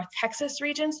the North Texas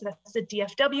region, so that's the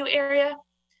DFW area.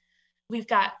 We've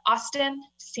got Austin,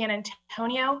 San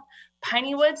Antonio.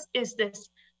 Piney Woods is this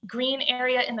green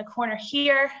area in the corner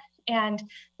here, and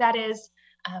that is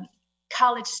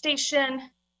College Station,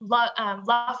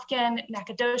 Lufkin,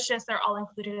 Nacogdoches, they're all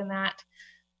included in that.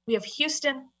 We have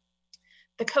Houston.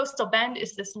 The Coastal Bend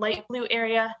is this light blue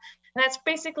area, and that's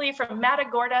basically from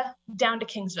Matagorda down to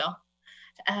Kingsville.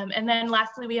 And then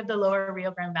lastly, we have the lower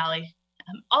Rio Grande Valley.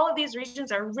 All of these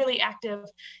regions are really active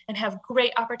and have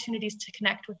great opportunities to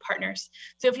connect with partners.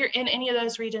 So if you're in any of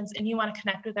those regions and you want to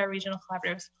connect with our regional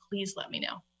collaboratives, please let me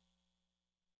know.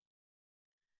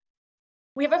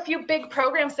 We have a few big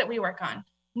programs that we work on.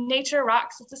 Nature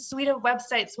Rocks, it's a suite of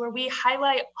websites where we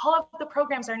highlight all of the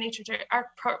programs our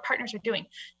partners are doing,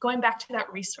 going back to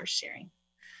that resource sharing.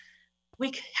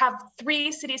 We have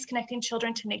 3 cities connecting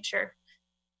children to nature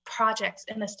projects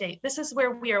in the state. This is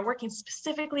where we are working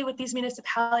specifically with these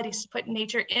municipalities to put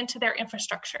nature into their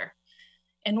infrastructure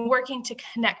and working to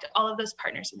connect all of those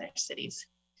partners in their cities.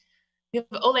 We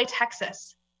have Ole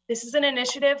Texas. This is an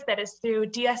initiative that is through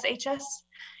DSHS,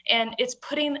 and it's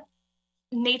putting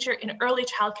nature in early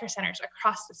childcare centers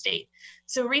across the state.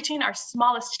 So reaching our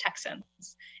smallest Texans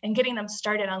and getting them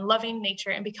started on loving nature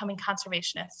and becoming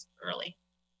conservationists early.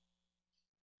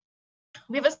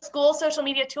 We have a school social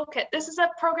media toolkit. This is a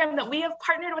program that we have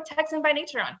partnered with Texan by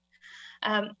Nature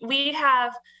on. We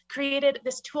have created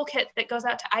this toolkit that goes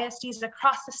out to ISDs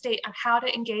across the state on how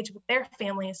to engage with their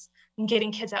families and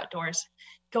getting kids outdoors,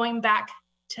 going back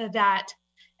to that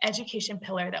education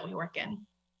pillar that we work in.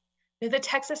 We have the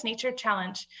Texas Nature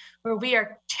Challenge, where we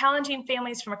are challenging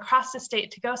families from across the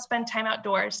state to go spend time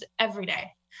outdoors every day.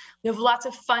 We have lots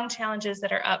of fun challenges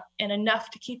that are up and enough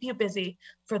to keep you busy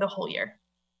for the whole year.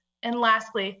 And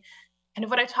lastly, kind of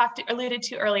what I alluded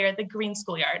to earlier, the green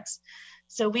schoolyards.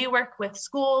 So we work with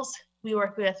schools, we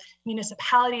work with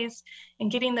municipalities in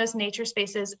getting those nature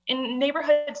spaces in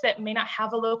neighborhoods that may not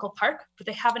have a local park, but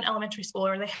they have an elementary school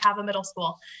or they have a middle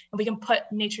school, and we can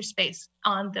put nature space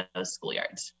on those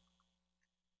schoolyards.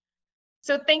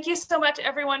 So thank you so much,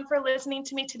 everyone, for listening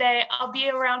to me today. I'll be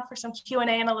around for some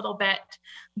Q&A in a little bit,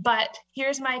 but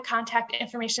here's my contact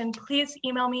information. Please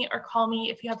email me or call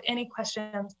me if you have any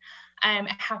questions. I'm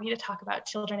happy to talk about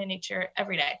children and nature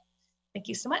every day. Thank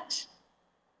you so much.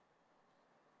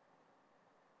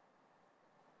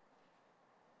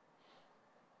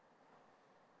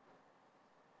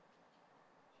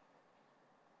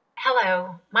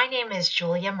 Hello, my name is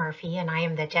Julia Murphy, and I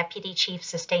am the Deputy Chief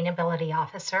Sustainability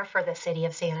Officer for the City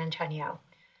of San Antonio.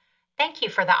 Thank you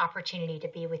for the opportunity to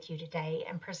be with you today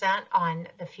and present on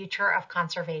the future of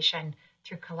conservation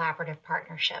through collaborative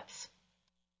partnerships.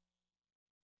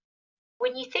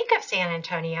 When you think of San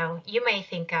Antonio, you may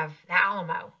think of the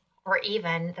Alamo, or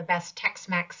even the best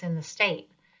Tex-Mex in the state.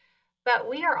 But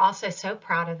we are also so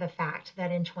proud of the fact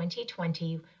that in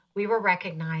 2020, we were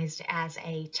recognized as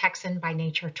a Texan by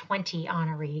Nature 20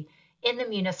 honoree in the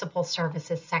municipal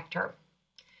services sector.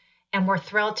 And we're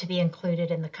thrilled to be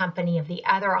included in the company of the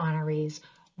other honorees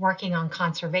working on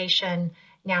conservation,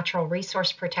 natural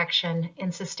resource protection,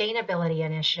 and sustainability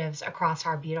initiatives across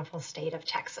our beautiful state of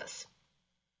Texas.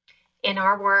 In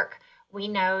our work, we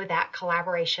know that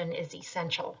collaboration is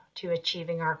essential to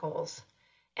achieving our goals.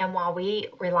 And while we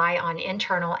rely on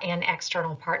internal and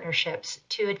external partnerships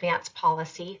to advance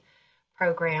policy,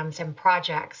 programs, and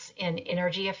projects in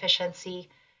energy efficiency,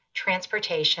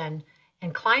 transportation,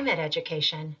 and climate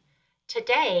education,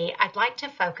 today I'd like to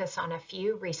focus on a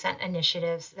few recent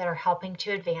initiatives that are helping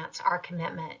to advance our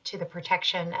commitment to the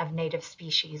protection of native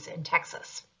species in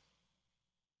Texas.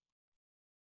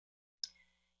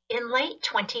 In late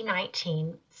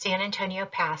 2019, San Antonio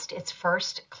passed its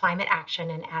first Climate Action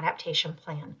and Adaptation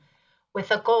Plan with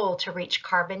a goal to reach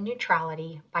carbon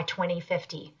neutrality by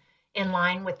 2050, in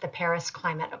line with the Paris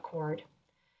Climate Accord.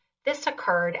 This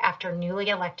occurred after newly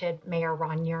elected Mayor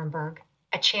Ron Nirenberg,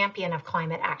 a champion of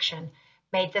climate action,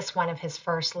 made this one of his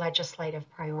first legislative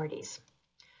priorities.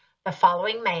 The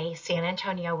following May, San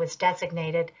Antonio was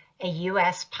designated a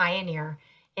U.S. pioneer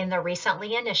in the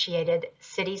recently initiated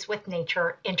Cities with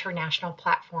Nature International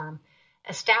Platform,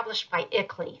 established by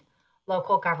ICLEI,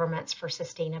 Local Governments for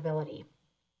Sustainability.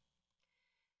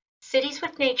 Cities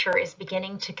with Nature is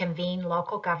beginning to convene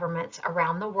local governments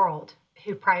around the world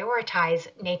who prioritize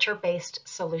nature-based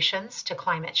solutions to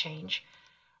climate change,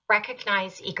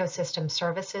 recognize ecosystem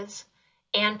services,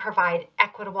 and provide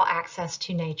equitable access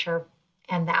to nature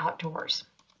and the outdoors.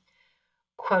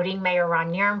 Quoting Mayor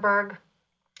Ron Nirenberg,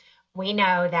 "We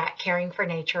know that caring for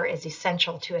nature is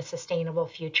essential to a sustainable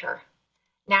future.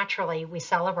 Naturally, we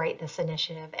celebrate this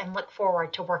initiative and look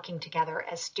forward to working together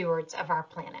as stewards of our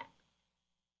planet."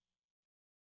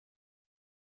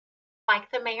 Like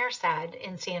the mayor said,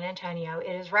 in San Antonio,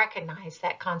 it is recognized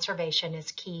that conservation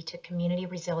is key to community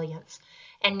resilience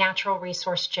and natural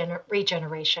resource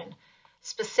regeneration,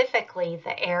 specifically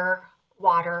the air,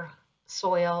 water,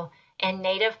 soil, and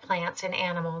native plants and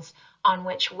animals on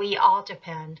which we all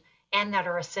depend and that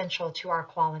are essential to our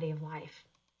quality of life.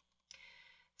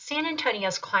 San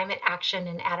Antonio's Climate Action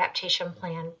and Adaptation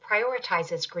Plan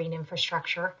prioritizes green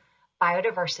infrastructure,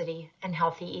 biodiversity, and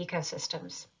healthy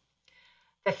ecosystems.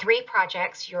 The 3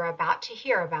 projects you're about to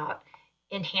hear about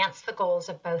enhance the goals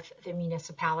of both the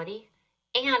municipality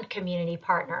and community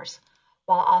partners,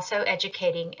 while also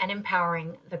educating and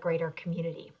empowering the greater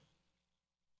community.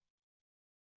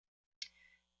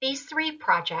 These 3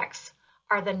 projects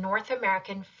are the North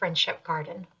American Friendship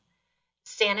Garden,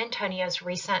 San Antonio's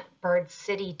recent Bird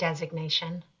City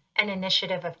designation, an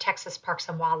initiative of Texas Parks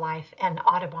and Wildlife and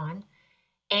Audubon,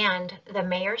 and the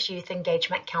Mayor's Youth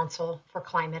Engagement Council for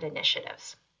Climate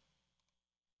Initiatives.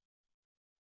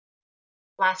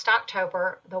 Last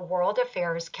October, the World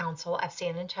Affairs Council of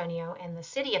San Antonio and the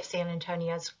City of San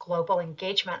Antonio's Global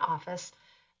Engagement Office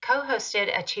co-hosted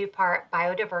a 2-part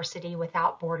Biodiversity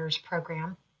Without Borders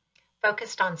program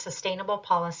focused on sustainable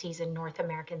policies in North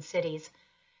American cities,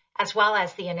 as well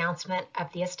as the announcement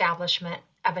of the establishment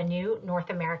of a new North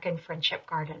American Friendship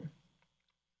Garden.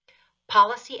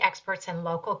 Policy experts and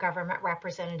local government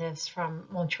representatives from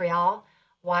Montreal,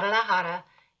 Guadalajara,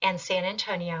 and San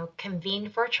Antonio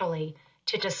convened virtually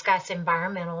to discuss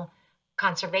environmental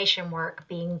conservation work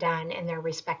being done in their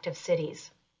respective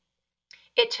cities.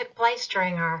 It took place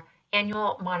during our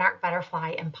annual Monarch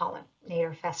Butterfly and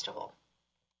Pollinator Festival.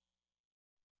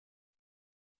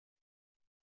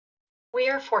 We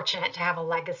are fortunate to have a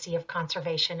legacy of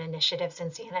conservation initiatives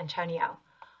in San Antonio.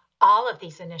 All of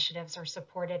these initiatives are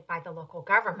supported by the local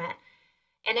government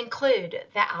and include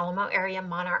the Alamo Area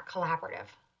Monarch Collaborative,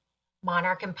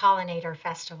 Monarch and Pollinator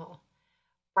Festival,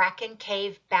 Bracken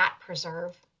Cave Bat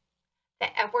Preserve,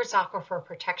 the Edwards Aquifer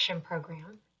Protection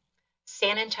Program,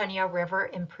 San Antonio River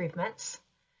Improvements,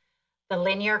 the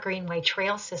Linear Greenway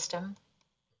Trail System,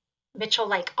 Mitchell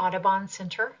Lake Audubon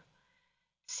Center,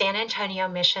 San Antonio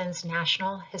Missions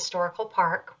National Historical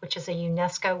Park, which is a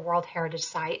UNESCO World Heritage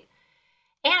Site,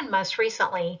 and most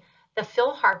recently, the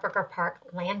Phil Hardberger Park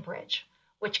Land Bridge,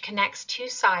 which connects 2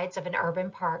 sides of an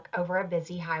urban park over a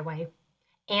busy highway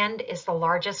and is the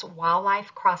largest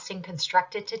wildlife crossing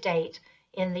constructed to date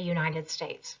in the United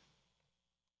States.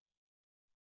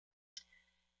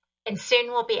 And soon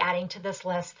we'll be adding to this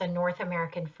list the North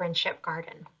American Friendship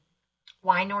Garden.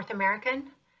 Why North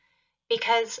American?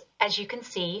 Because, as you can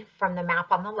see from the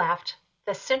map on the left,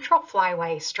 the Central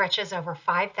Flyway stretches over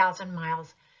 5,000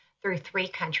 miles through 3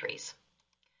 countries.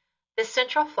 This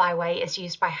Central Flyway is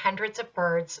used by hundreds of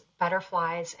birds,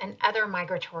 butterflies, and other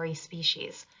migratory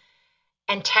species,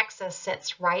 and Texas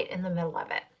sits right in the middle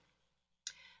of it.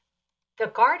 The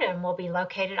garden will be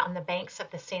located on the banks of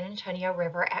the San Antonio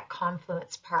River at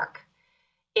Confluence Park.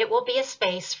 It will be a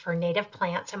space for native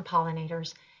plants and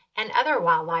pollinators and other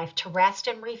wildlife to rest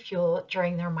and refuel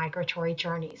during their migratory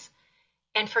journeys,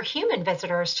 and for human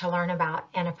visitors to learn about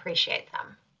and appreciate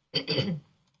them.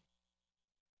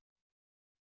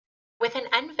 With an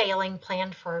unveiling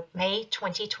planned for May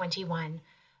 2021,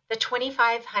 the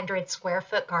 2,500 square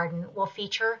foot garden will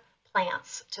feature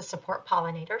plants to support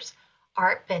pollinators,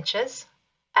 art benches,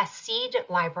 a seed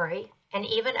library, and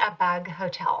even a bug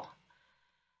hotel.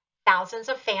 Thousands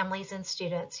of families and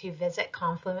students who visit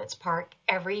Confluence Park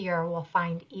every year will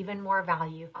find even more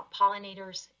value about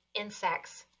pollinators,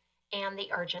 insects, and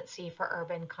the urgency for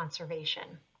urban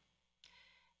conservation.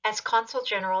 As Consul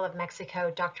General of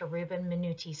Mexico, Dr. Ruben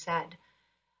Minuti said,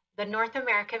 the North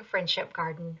American Friendship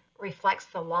Garden reflects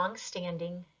the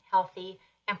long-standing, healthy,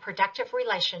 and productive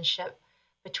relationship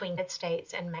between the United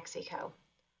States and Mexico.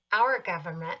 Our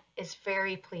government is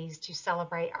very pleased to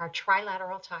celebrate our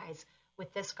trilateral ties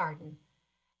with this garden,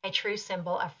 a true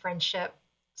symbol of friendship,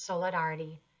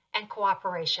 solidarity, and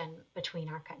cooperation between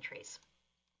our countries.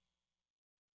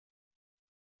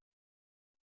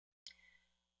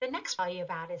 The next I'll tell you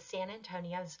about is San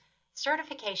Antonio's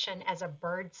certification as a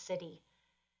bird city.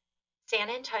 San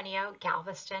Antonio,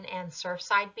 Galveston, and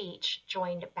Surfside Beach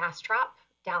joined Bastrop,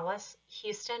 Dallas,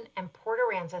 Houston, and Port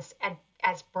Aransas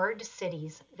as bird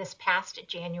cities this past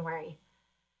January.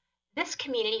 This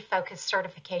community-focused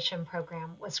certification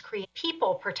program was created to help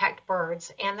people protect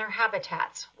birds and their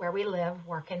habitats where we live,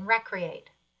 work, and recreate.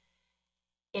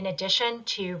 In addition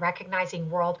to recognizing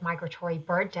World Migratory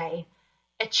Bird Day,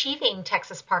 achieving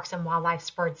Texas Parks and Wildlife's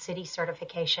Bird City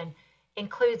certification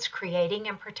includes creating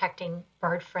and protecting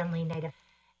bird-friendly native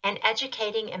and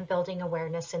educating and building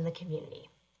awareness in the community.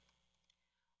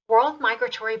 World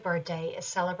Migratory Bird Day is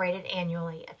celebrated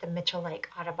annually at the Mitchell Lake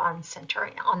Audubon Center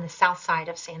on the south side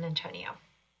of San Antonio.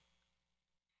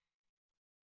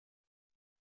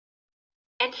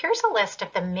 And here's a list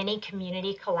of the many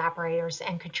community collaborators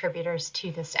and contributors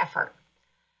to this effort.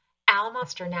 Alamo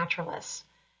Naturalists,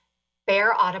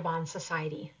 Bear Audubon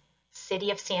Society,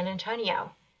 City of San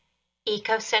Antonio,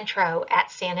 Ecocentro at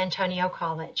San Antonio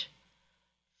College,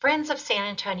 Friends of San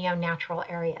Antonio Natural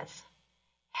Areas,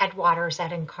 Headwaters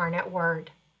at Incarnate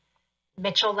Word,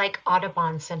 Mitchell Lake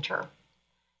Audubon Center,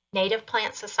 Native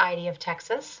Plant Society of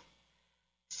Texas,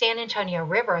 San Antonio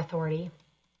River Authority,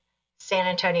 San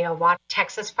Antonio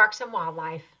Texas Parks and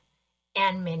Wildlife,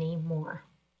 and many more.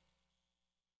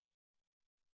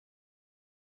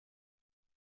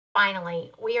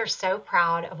 Finally, we are so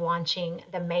proud of launching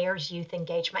the Mayor's Youth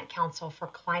Engagement Council for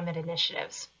Climate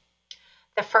Initiatives.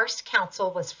 The first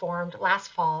council was formed last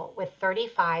fall with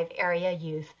 35 area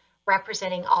youth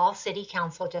representing all city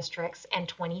council districts and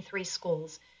 23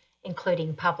 schools,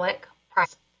 including public,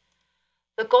 private.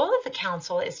 The goal of the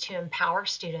council is to empower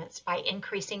students by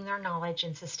increasing their knowledge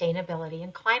in sustainability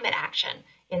and climate action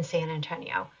in San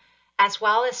Antonio, as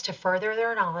well as to further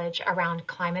their knowledge around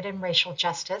climate and racial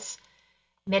justice,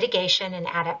 mitigation and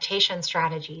adaptation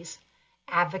strategies,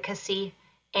 advocacy,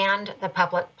 and the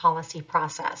public policy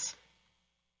process.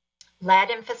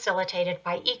 Led and facilitated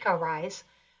by EcoRise,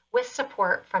 with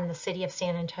support from the City of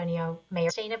San Antonio Mayor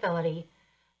Sustainability,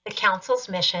 the Council's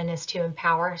mission is to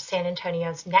empower San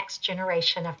Antonio's next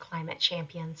generation of climate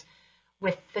champions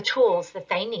with the tools that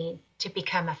they need to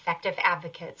become effective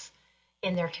advocates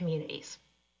in their communities.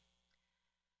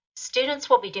 Students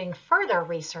will be doing further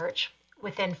research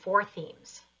within 4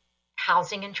 themes: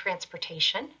 housing and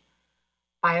transportation,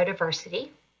 biodiversity,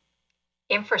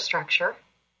 infrastructure,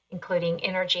 including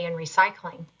energy and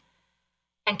recycling,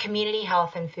 and community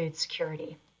health and food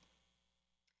security.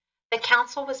 The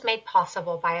council was made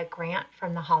possible by a grant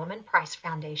from the Holloman Price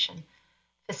Foundation,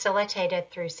 facilitated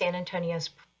through San Antonio's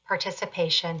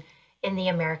participation in the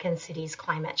American Cities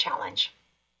Climate Challenge.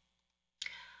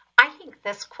 I think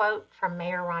this quote from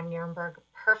Mayor Ron Nirenberg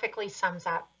perfectly sums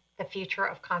up the future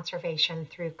of conservation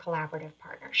through collaborative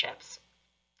partnerships.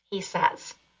 He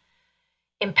says,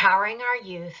 "Empowering our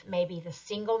youth may be the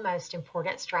single most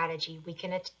important strategy we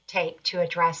can take to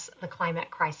address the climate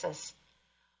crisis.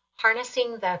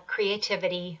 Harnessing the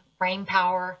creativity,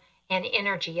 brainpower, and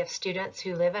energy of students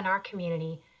who live in our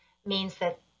community means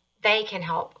that they can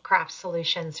help craft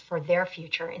solutions for their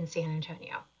future in San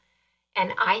Antonio,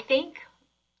 and I think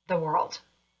the world."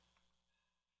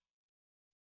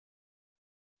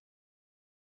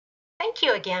 Thank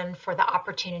you again for the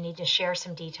opportunity to share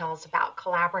some details about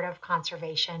collaborative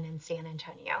conservation in San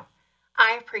Antonio.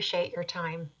 I appreciate your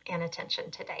time and attention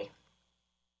today.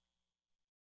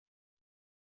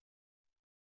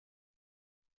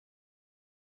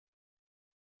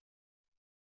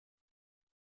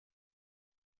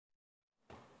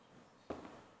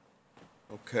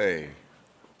 Okay,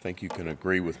 I think you can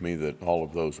agree with me that all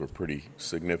of those were pretty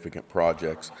significant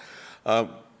projects.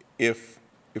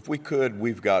 If we could,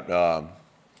 we've got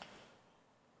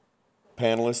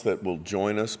panelists that will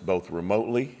join us both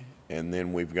remotely, and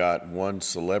then we've got one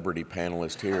celebrity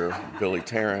panelist here, Billy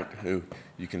Tarrant, who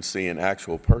you can see in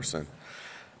actual person.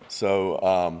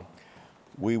 So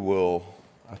we will,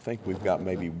 I think we've got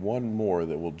maybe one more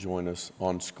that will join us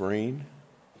on screen.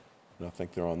 And I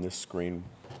think they're on this screen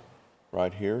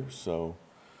right here. So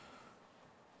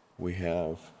we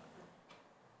have,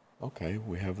 okay,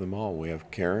 we have them all. We have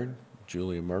Karen,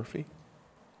 Julia Murphy,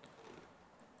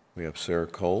 we have Sara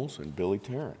Coles, and Billy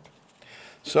Tarrant.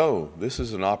 So this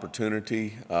is an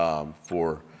opportunity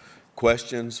for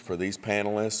questions for these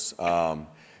panelists.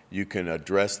 You can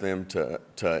address them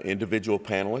to individual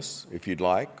panelists if you'd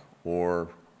like, or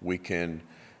we can,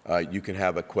 you can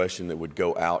have a question that would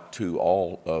go out to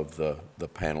all of the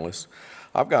panelists.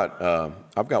 I've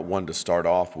got one to start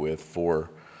off with for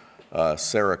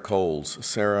Sara Coles.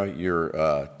 Sara,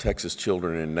 your Texas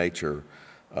Children in Nature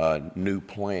new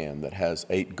plan that has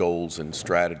 8 goals and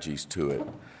strategies to it.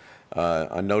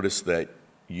 I noticed that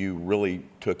you really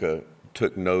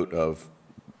took note of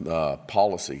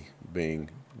policy being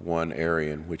one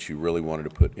area in which you really wanted to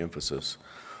put emphasis.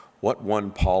 What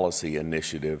one policy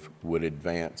initiative would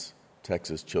advance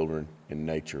Texas Children in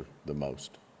Nature the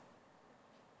most?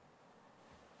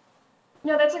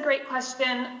 No, that's a great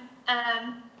question.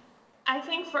 I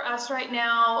think for us right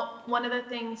now, one of the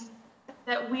things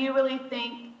that we really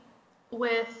think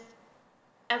with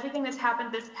everything that's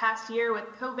happened this past year with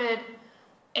COVID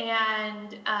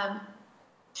and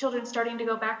children starting to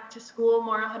go back to school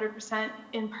more 100%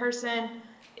 in person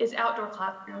is outdoor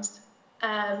classrooms.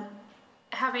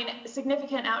 Having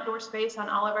significant outdoor space on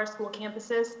all of our school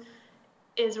campuses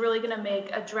is really going to make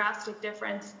a drastic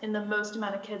difference in the most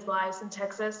amount of kids' lives in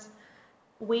Texas.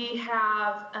 We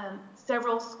have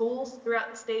several schools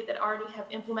throughout the state that already have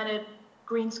implemented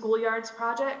green schoolyards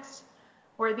projects,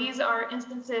 where these are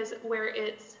instances where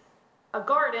it's a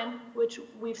garden, which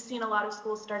we've seen a lot of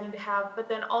schools starting to have, but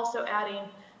then also adding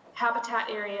habitat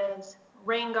areas,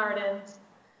 rain gardens,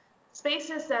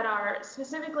 spaces that are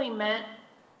specifically meant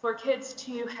for kids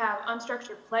to have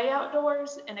unstructured play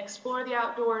outdoors and explore the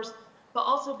outdoors, but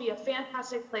also be a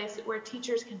fantastic place where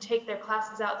teachers can take their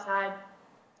classes outside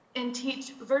and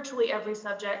teach virtually every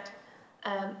subject.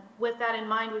 With that in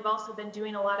mind, we've also been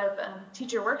doing a lot of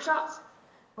teacher workshops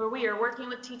where we are working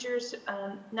with teachers,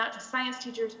 not just science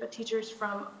teachers, but teachers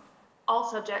from all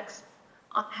subjects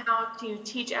on how to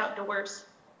teach outdoors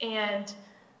and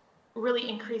really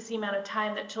increase the amount of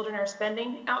time that children are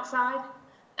spending outside.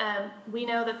 We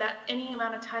know that any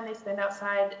amount of time they spend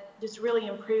outside just really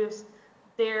improves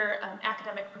their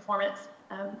academic performance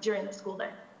during the school day.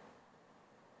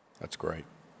 That's great.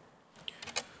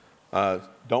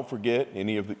 Don't forget,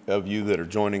 any of you that are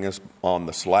joining us on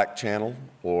the Slack channel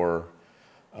or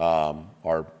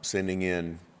are sending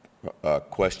in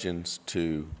questions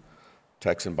to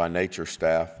Texan by Nature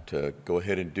staff, to go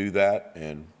ahead and do that,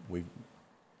 and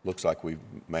looks like we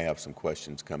may have some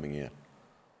questions coming in,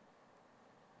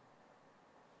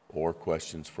 or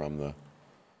questions from the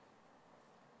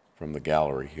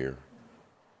gallery here.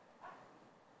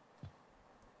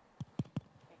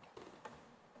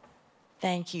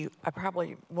 Thank you. I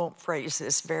probably won't phrase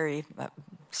this very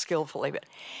skillfully, but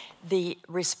the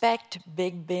Respect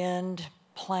Big Bend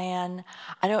plan,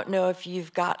 I don't know if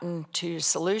you've gotten to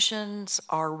solutions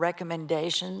or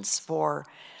recommendations for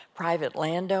private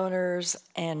landowners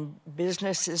and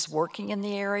businesses working in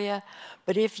the area,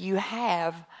 but if you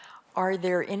have, are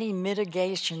there any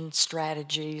mitigation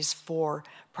strategies for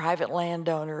private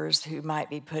landowners who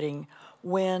might be putting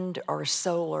wind or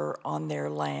solar on their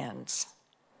lands?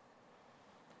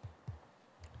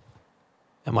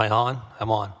 Am I on? I'm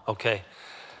on. Okay.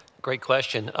 Great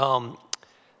question.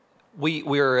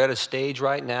 We're at a stage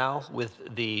right now with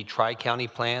the Tri-County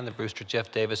plan, the Brewster,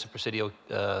 Jeff Davis, and Presidio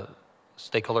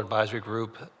Stakeholder Advisory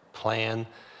Group plan,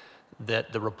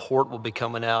 that the report will be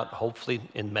coming out hopefully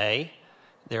in May.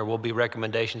 There will be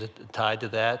recommendations tied to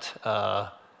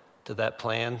that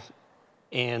plan.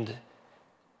 And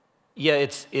yeah,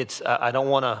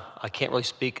 I can't really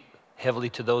speak heavily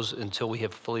to those until we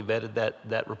have fully vetted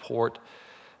that report.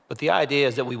 But the idea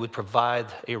is that we would provide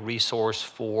a resource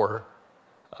for,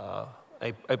 a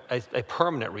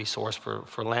permanent resource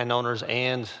for landowners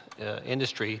and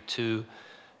industry to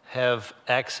have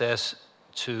access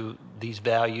to these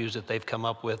values that they've come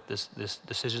up with, this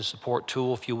decision support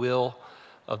tool, if you will,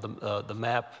 of the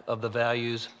map of the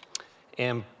values,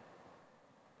 and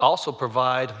also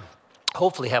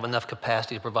hopefully have enough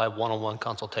capacity to provide one-on-one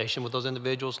consultation with those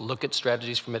individuals, look at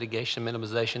strategies for mitigation,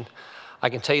 minimization. I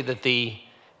can tell you that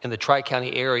in the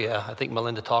Tri-County area, I think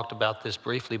Melinda talked about this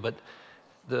briefly, but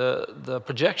the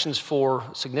projections for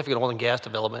significant oil and gas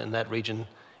development in that region,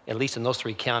 at least in those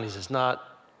 3 counties, is not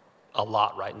a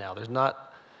lot right now. There's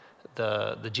not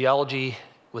the geology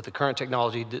with the current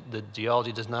technology. The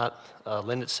geology does not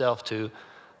lend itself to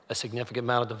a significant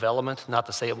amount of development. Not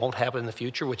to say it won't happen in the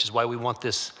future, which is why we want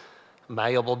this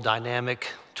malleable, dynamic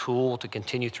tool to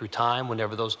continue through time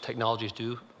whenever those technologies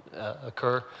do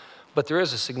occur. But there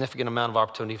is a significant amount of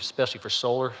opportunity, especially for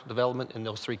solar development in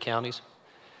those 3 counties.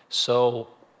 So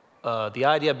the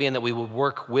idea being that we would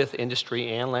work with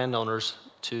industry and landowners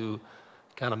to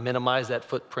kind of minimize that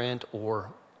footprint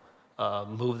or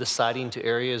move the siting to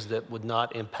areas that would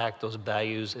not impact those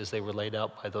values as they were laid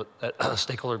out by the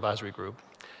Stakeholder Advisory Group.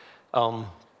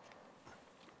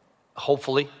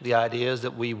 Hopefully, the idea is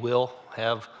that we will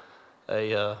have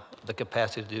the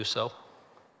capacity to do so.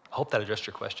 I hope that addressed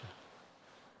your question.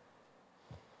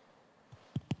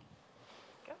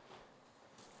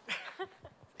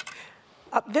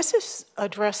 This is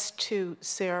addressed to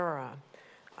Sara.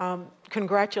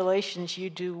 Congratulations, you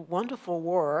do wonderful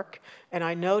work, and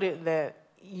I noted that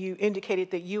you indicated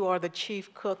that you are the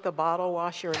chief cook, the bottle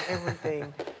washer, and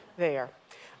everything there.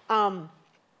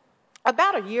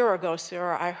 About a year ago,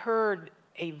 Sara, I heard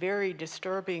a very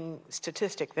disturbing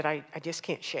statistic that I just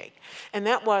can't shake, and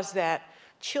that was that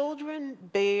children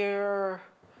bear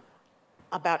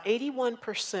about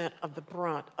 81% of the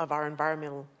brunt of our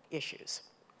environmental issues.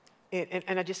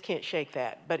 And I just can't shake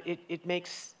that, but it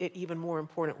makes it even more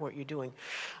important what you're doing.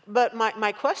 But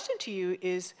my question to you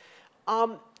is,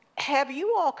 have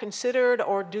you all considered,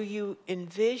 or do you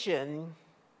envision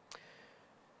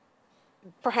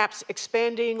perhaps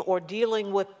expanding or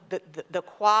dealing with the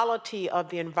quality of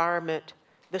the environment,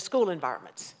 the school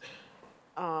environments,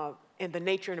 and the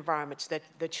nature environments that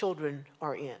the children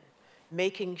are in?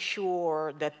 making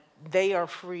sure that they are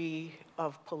free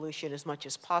of pollution as much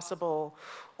as possible,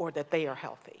 or that they are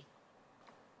healthy?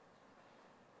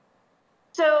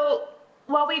 So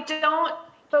while we don't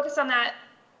focus on that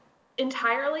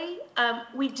entirely,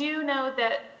 we do know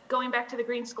that, going back to the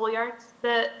green schoolyards,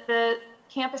 the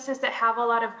campuses that have a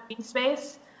lot of green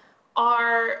space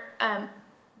are,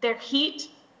 their heat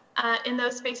in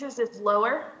those spaces is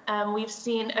lower. We've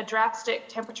seen a drastic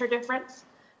temperature difference.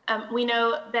 We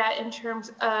know that in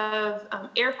terms of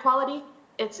air quality,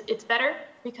 it's better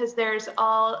because there's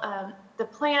all the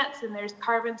plants and there's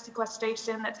carbon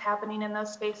sequestration that's happening in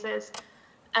those spaces.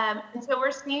 And so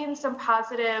we're seeing some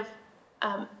positive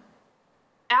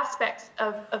aspects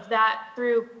of that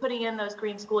through putting in those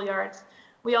green schoolyards.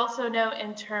 We also know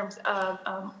in terms of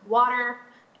water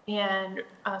and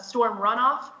storm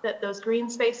runoff that those green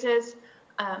spaces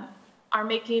are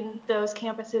making those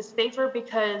campuses safer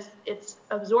because it's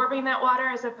absorbing that water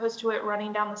as opposed to it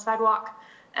running down the sidewalk.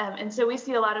 And so we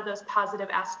see a lot of those positive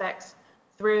aspects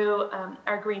through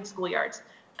our green schoolyards.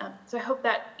 So I hope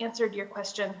that answered your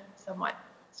question somewhat.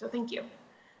 So thank you.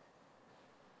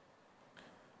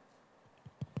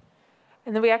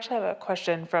 And then we actually have a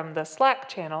question from the Slack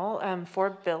channel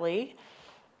for Billy.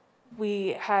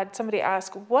 We had somebody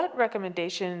ask, what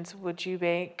recommendations would you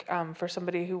make for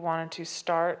somebody who wanted to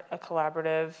start a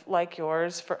collaborative like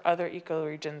yours for other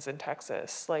ecoregions in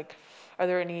Texas? Like, are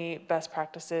there any best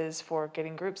practices for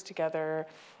getting groups together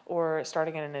or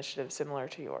starting an initiative similar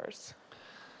to yours?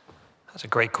 That's a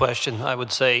great question. I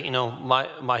would say,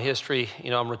 my history,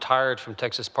 I'm retired from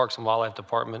Texas Parks and Wildlife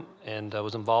Department, and I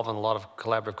was involved in a lot of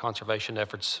collaborative conservation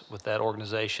efforts with that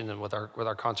organization and with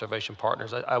our conservation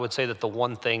partners. I would say that the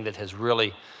one thing that has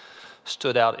really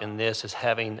stood out in this is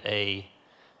having a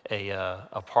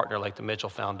partner like the Mitchell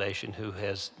Foundation who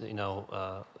has,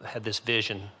 had this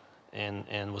vision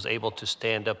and was able to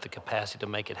stand up the capacity to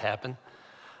make it happen.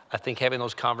 I think having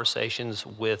those conversations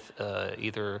with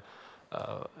either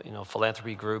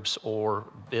philanthropy groups or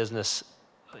business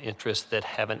interests that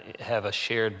have a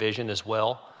shared vision as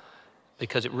well,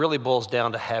 because it really boils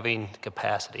down to having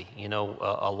capacity.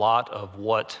 A lot of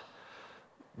what,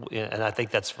 and I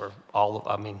think that's for all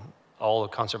the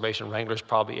conservation wranglers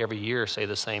probably every year say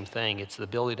the same thing. It's the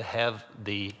ability to have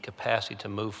the capacity to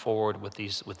move forward with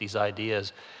these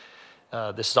ideas.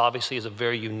 This obviously is a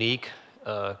very unique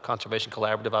conservation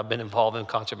collaborative. I've been involved in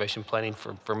conservation planning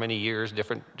for many years,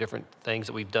 different things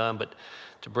that we've done, but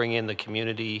to bring in the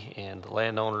community and the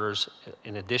landowners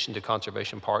in addition to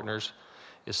conservation partners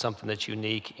is something that's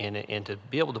unique, and to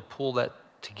be able to pull that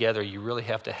together, you really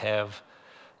have to have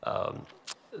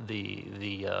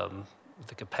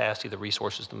the capacity, the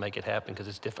resources to make it happen, because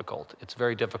it's difficult. It's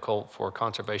very difficult for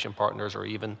conservation partners or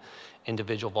even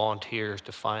individual volunteers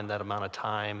to find that amount of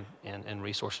time and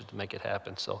resources to make it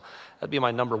happen. So that'd be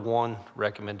my number one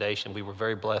recommendation. We were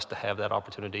very blessed to have that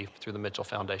opportunity through the Mitchell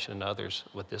Foundation and others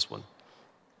with this one.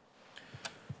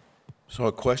 So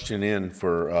a question in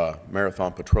for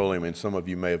Marathon Petroleum, and some of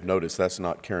you may have noticed that's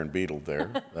not Karen Beadle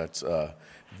there. That's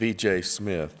VJ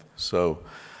Smith. So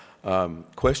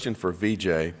question for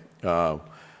VJ. For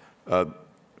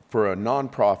a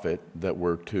nonprofit that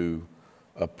were to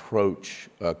approach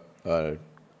a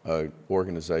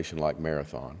organization like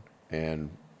Marathon and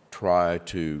try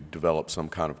to develop some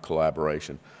kind of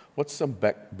collaboration, what's some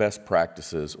best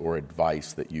practices or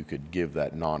advice that you could give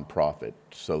that nonprofit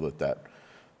so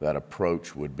that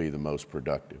approach would be the most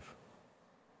productive?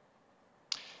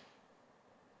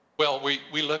 Well,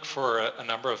 we look for a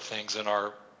number of things in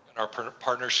our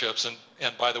partnerships,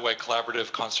 and by the way,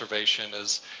 collaborative conservation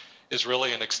is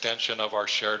really an extension of our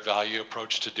shared value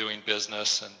approach to doing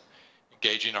business and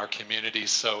engaging our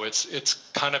communities. So it's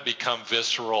kind of become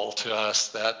visceral to us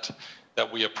that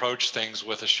we approach things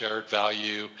with a shared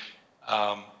value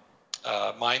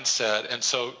mindset. And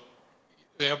so,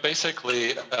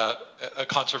 basically a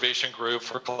conservation group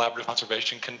for collaborative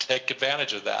conservation can take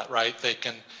advantage of that, right? They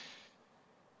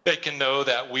can know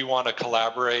that we want to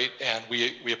collaborate, and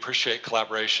we appreciate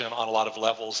collaboration on a lot of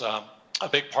levels. A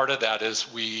big part of that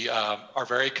is we are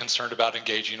very concerned about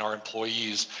engaging our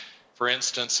employees. For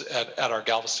instance, at our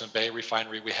Galveston Bay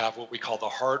refinery, we have what we call the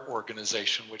HEART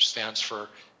organization, which stands for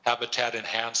Habitat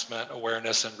Enhancement,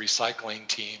 Awareness, and Recycling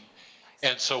Team.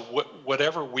 And so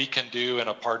whatever we can do in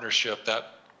a partnership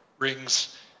that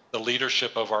brings the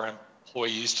leadership of our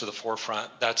employees to the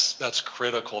forefront, that's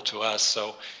critical to us.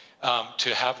 So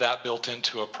to have that built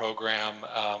into a program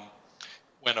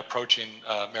when approaching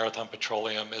Marathon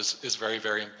Petroleum is very,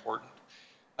 very important.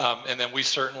 And then we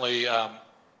certainly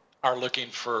are looking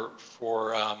for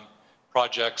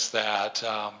projects that,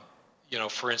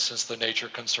 for instance, the Nature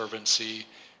Conservancy,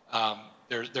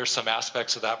 there's some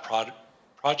aspects of that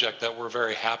project that we're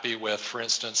very happy with. For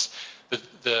instance,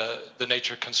 the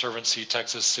Nature Conservancy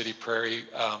Texas City Prairie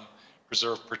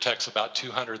Preserve protects about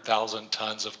 200,000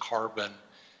 tons of carbon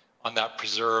on that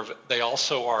preserve. They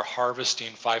also are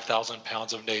harvesting 5,000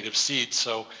 pounds of native seeds,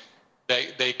 so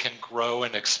they can grow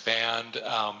and expand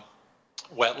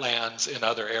wetlands in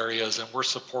other areas, and we're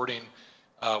supporting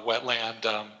wetland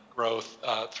growth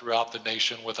throughout the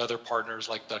nation with other partners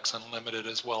like Ducks Unlimited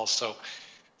as well. So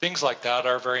things like that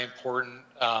are very important.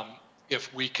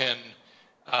 If we can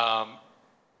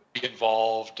be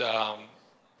involved,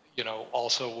 you know,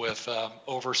 also with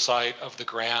oversight of the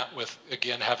grant, with,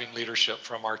 again, having leadership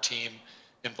from our team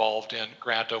involved in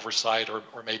grant oversight or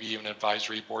maybe even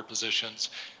advisory board positions.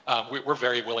 We're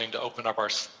very willing to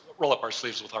roll up our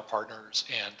sleeves with our partners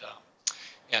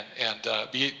and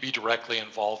be directly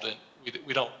involved in.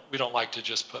 We don't like to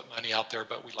just put money out there,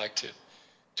 but we like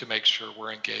to make sure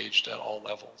we're engaged at all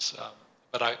levels.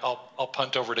 But I'll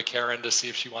punt over to Karen to see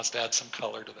if she wants to add some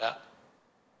color to that.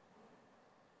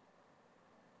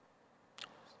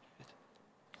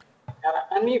 Gotta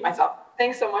unmute myself.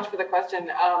 Thanks so much for the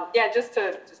question. Yeah, just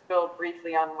to build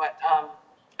briefly on what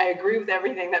I agree with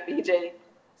everything that BJ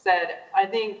said. I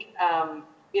think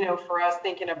you know, for us,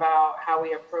 thinking about how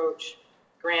we approach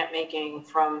grant making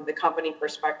from the company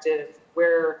perspective,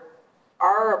 where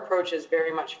our approach is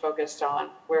very much focused on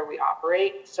where we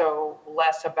operate, so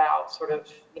less about sort of,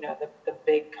 you know, the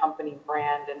big company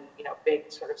brand and, you know,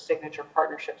 big sort of signature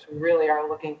partnerships. We really are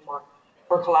looking for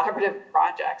collaborative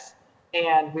projects,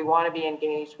 and we want to be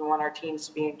engaged. We want our teams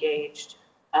to be engaged.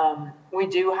 We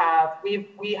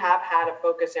have had a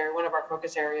focus area. One of our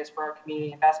focus areas for our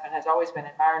community investment has always been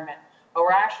environment, but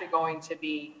we're actually going to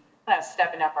be kind of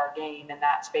stepping up our game in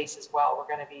that space as well. We're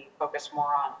going to be focused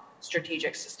more on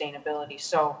strategic sustainability.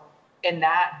 So in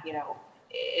that, you know,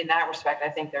 in that respect, I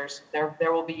think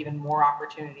there will be even more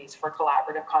opportunities for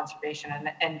collaborative conservation.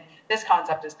 And this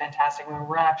concept is fantastic. I mean,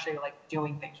 we're actually like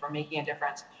doing things. We're making a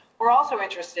difference. We're also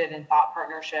interested in thought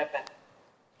partnership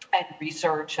and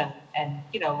research and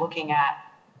you know, looking at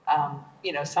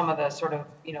you know, some of the sort of,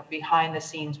 you know, behind the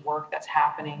scenes work that's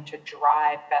happening to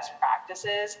drive best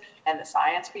practices and the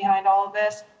science behind all of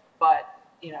this. But,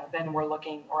 you know, then we're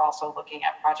also looking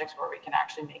at projects where we can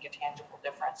actually make a tangible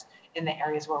difference in the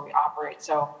areas where we operate.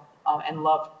 So, and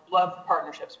love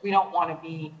partnerships. We don't want to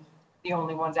be the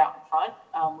only ones out in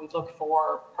front. We look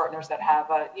for partners that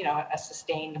have a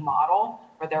sustained model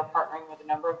where they're partnering with a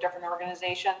number of different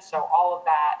organizations. So all of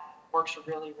that works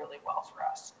really, really well for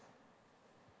us.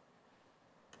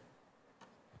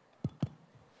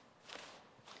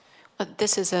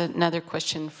 This is another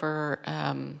question for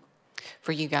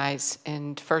you guys.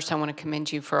 And first, I want to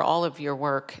commend you for all of your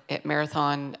work at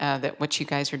Marathon, what you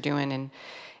guys are doing.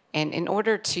 And in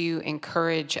order to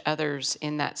encourage others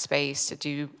in that space to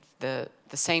do the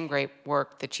same great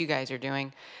work that you guys are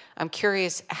doing, I'm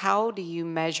curious, how do you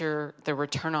measure the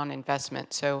return on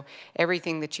investment? So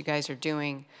everything that you guys are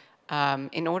doing,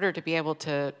 in order to be able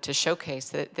to showcase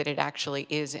that it actually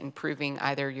is improving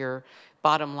either your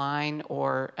bottom line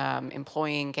or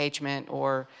employee engagement,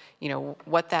 or, you know,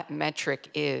 what that metric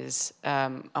is.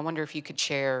 I wonder if you could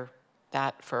share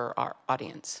that for our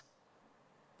audience.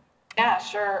 Yeah,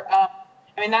 sure. I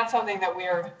mean, that's something that we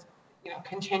are, you know,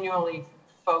 continually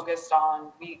focused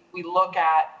on. We look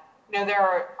at, you know, there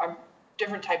are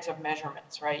different types of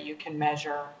measurements, right? You can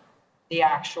measure the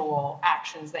actual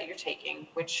actions that you're taking,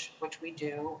 which we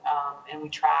do, and we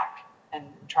track and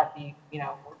try to be, you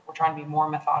know, we're trying to be more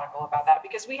methodical about that,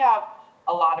 because we have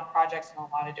a lot of projects in a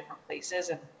lot of different places,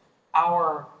 and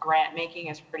our grant making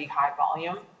is pretty high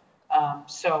volume.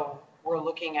 So we're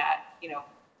looking at, you know,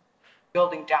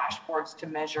 building dashboards to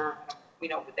measure, you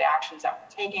know, the actions that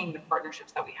we're taking, the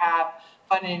partnerships that we have.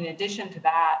 But in addition to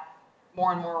that,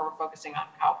 more and more we're focusing on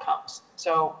outcomes.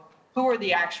 So who are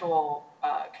the actual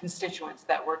constituents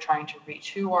that we're trying to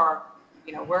reach? Who are,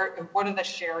 you know, what are the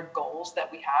shared goals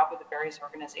that we have with the various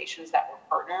organizations that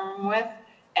we're partnering with?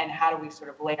 And how do we sort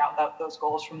of lay out those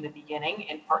goals from the beginning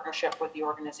in partnership with the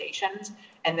organizations,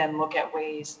 and then look at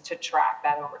ways to track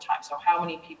that over time? So how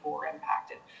many people were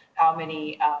impacted? How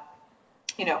many,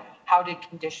 you know, how did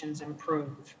conditions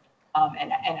improve?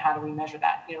 And how do we measure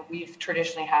that? You know, we've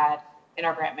traditionally had in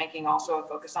our grant making also a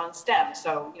focus on STEM.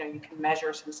 So, you know, you can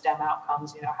measure some STEM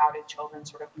outcomes. You know, how did children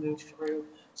sort of move through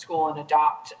school and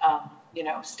adopt, you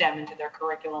know, STEM into their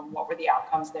curriculum? What were the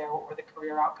outcomes there? What were the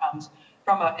career outcomes?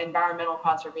 From an environmental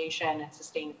conservation and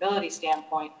sustainability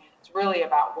standpoint, it's really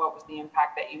about what was the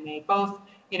impact that you made, both,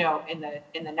 you know, in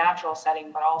the natural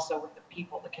setting, but also with the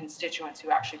people, the constituents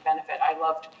who actually benefit. I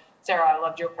loved Sarah, I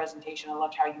loved your presentation. I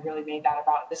loved how you really made that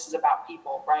about, this is about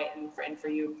people, right? And for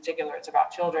you in particular, it's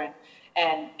about children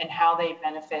and how they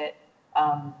benefit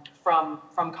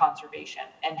from conservation,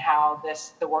 and how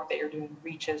the work that you're doing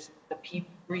reaches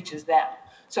them.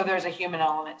 So there's a human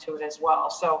element to it as well.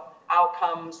 So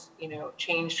outcomes,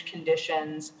 changed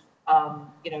conditions,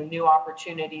 new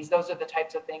opportunities, those are the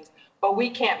types of things. But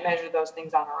we can't measure those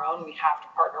things on our own. We have to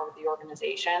partner with the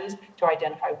organizations to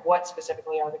identify what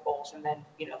specifically are the goals, and then,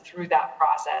 through that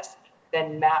process,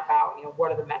 then map out,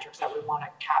 what are the metrics that we want to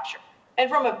capture. And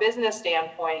from a business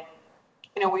standpoint,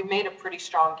 we've made a pretty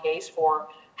strong case for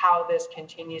how this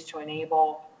continues to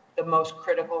enable the most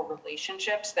critical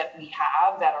relationships that we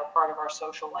have that are part of our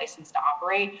social license to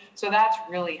operate. So that's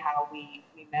really how we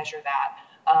measure that.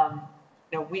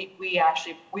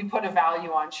 We put a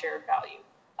value on shared value.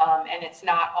 And it's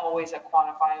not always a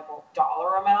quantifiable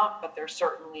dollar amount, but there's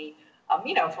certainly,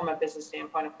 from a business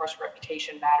standpoint, of course,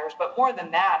 reputation matters. But more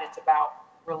than that, it's about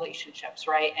relationships,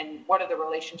 right? And what are the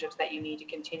relationships that you need to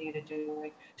continue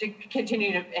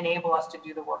to enable us to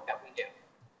do the work that we do?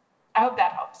 I hope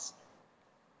that helps.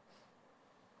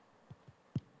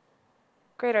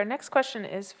 Great. Our next question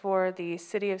is for the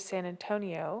City of San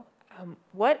Antonio.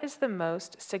 What is the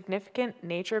most significant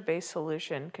nature-based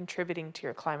solution contributing to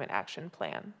your climate action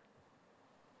plan?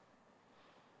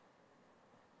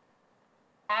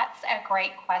 That's a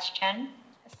great question.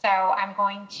 So I'm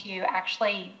going to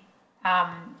actually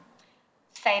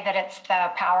say that it's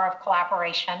the power of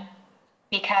collaboration,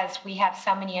 because we have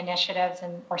so many initiatives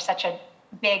and we're such a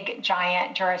big,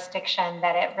 giant jurisdiction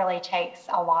that it really takes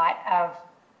a lot of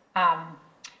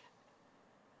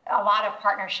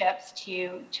partnerships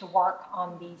to work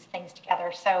on these things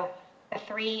together. So the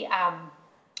three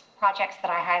projects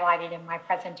that I highlighted in my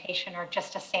presentation are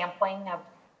just a sampling of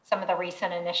some of the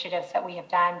recent initiatives that we have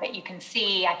done, but you can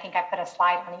see, I think I put a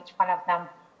slide on each one of them,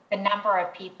 the number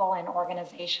of people and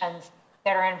organizations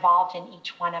that are involved in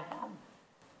each one of them.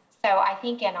 So I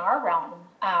think in our realm,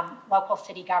 local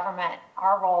city government,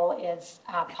 our role is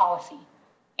policy.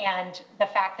 And the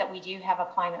fact that we do have a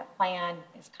climate plan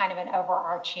is kind of an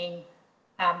overarching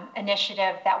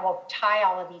initiative that will tie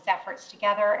all of these efforts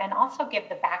together, and also give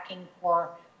the backing for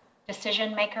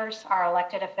decision makers, our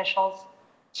elected officials,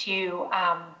 to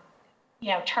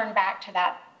turn back to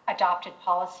that adopted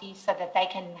policy so that they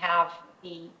can have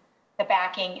the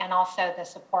backing and also the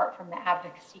support from the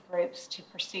advocacy groups to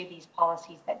pursue these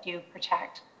policies that do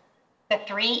protect the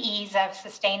 3 E's of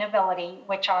sustainability,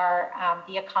 which are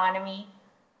the economy,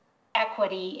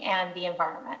 equity, and the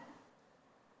environment.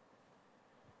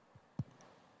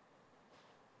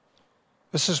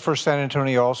 This is for San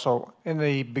Antonio also. In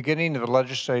the beginning of the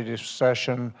legislative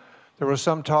session, there was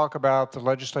some talk about the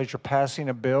legislature passing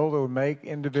a bill that would make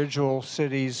individual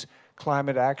cities'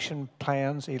 climate action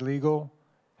plans illegal.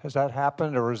 Has that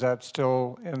happened, or is that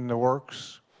still in the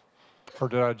works? Or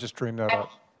did I just dream that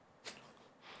up?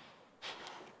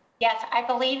 Yes, I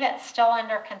believe it's still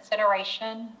under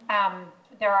consideration.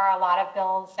 There are a lot of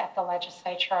bills at the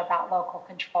legislature about local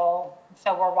control,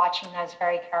 so we're watching those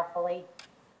very carefully.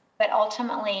 But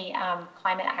ultimately,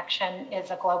 climate action is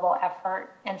a global effort,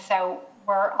 and so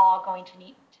we're all going to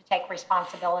need to take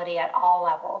responsibility at all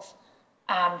levels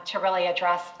to really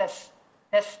address this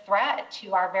threat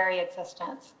to our very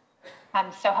existence.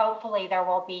 So hopefully there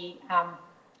will be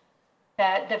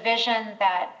the vision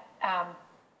that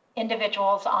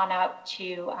individuals on up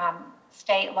to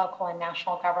state, local, and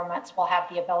national governments will have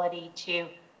the ability to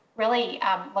really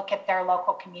look at their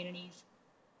local communities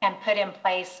and put in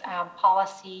place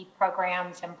policy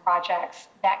programs and projects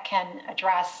that can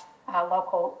address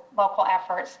local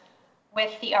efforts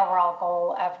with the overall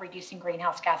goal of reducing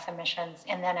greenhouse gas emissions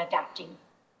and then adapting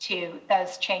to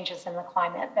those changes in the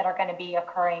climate that are going to be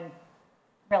occurring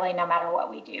really no matter what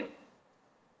we do.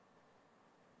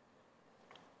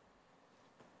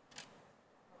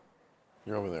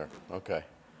 You're over there. Okay.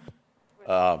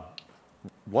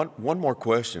 One more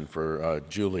question for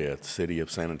Julia at the City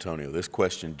of San Antonio. This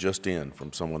question just in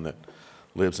from someone that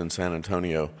lives in San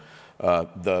Antonio.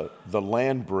 The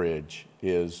land bridge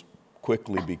is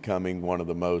quickly becoming one of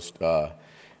the most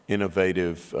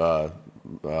innovative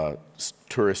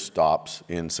tourist stops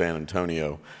in San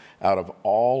Antonio. Out of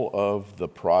all of the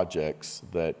projects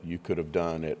that you could have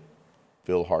done at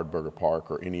Phil Hardberger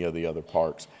Park or any of the other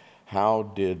parks, how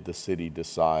did the city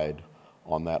decide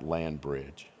on that land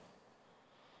bridge?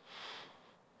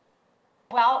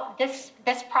 Well, this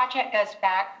project goes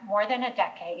back more than a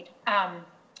decade.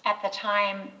 At the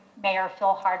time, Mayor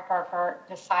Phil Hardberger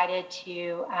decided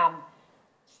to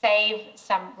save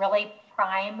some really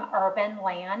prime urban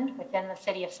land within the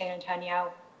city of San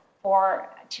Antonio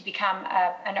to become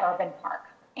an urban park.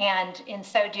 And in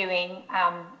so doing,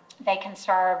 they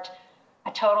conserved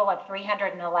a total of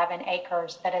 311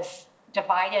 acres that is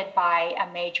divided by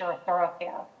a major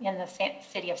thoroughfare in the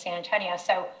city of San Antonio.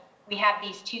 So we have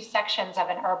these two sections of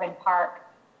an urban park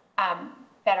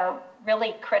that are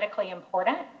really critically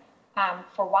important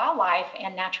for wildlife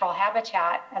and natural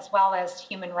habitat, as well as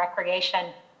human recreation,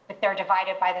 but they're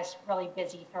divided by this really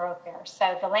busy thoroughfare.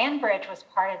 So the land bridge was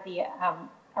part of the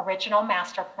original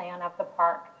master plan of the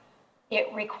park. It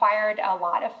required a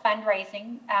lot of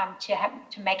fundraising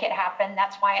to make it happen.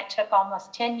 That's why it took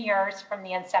almost 10 years from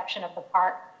the inception of the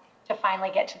park to finally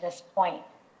get to this point.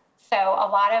 So a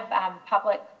lot of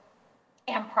public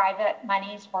and private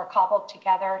monies were cobbled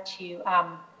together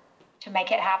to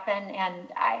make it happen. And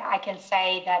I can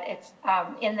say that it's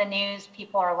in the news,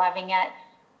 people are loving it.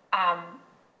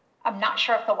 I'm not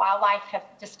sure if the wildlife have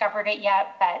discovered it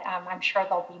yet, but I'm sure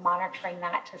they'll be monitoring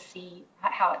that to see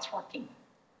how it's working.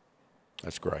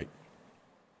 That's great.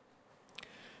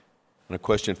 And a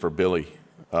question for Billy.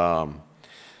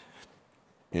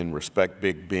 In respect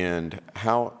Big Bend,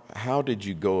 how did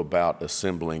you go about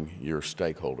assembling your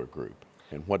stakeholder group?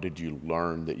 And what did you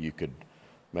learn that you could,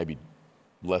 maybe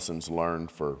lessons learned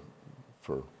for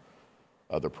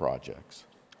other projects?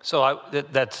 So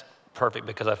that's perfect,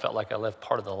 because I felt like I left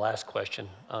part of the last question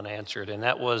unanswered, and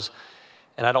that was,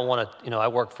 and I don't want to, I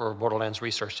work for Borderlands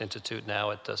Research Institute now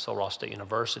at Sul Ross State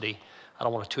University. I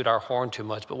don't want to toot our horn too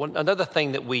much, but another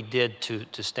thing that we did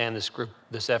to stand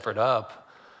this effort up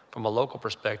from a local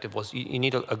perspective was you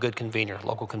need a good convener,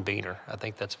 local convener. I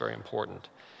think that's very important.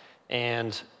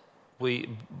 And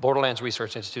Borderlands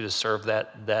Research Institute has served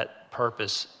that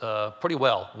purpose pretty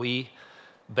well. We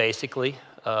basically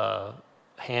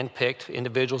handpicked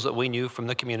individuals that we knew from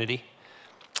the community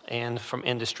and from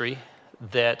industry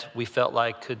that we felt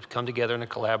like could come together in a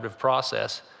collaborative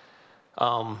process.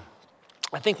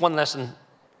 I think one lesson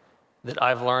that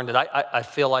I've learned, that I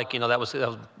feel like, that was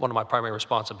one of my primary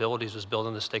responsibilities, was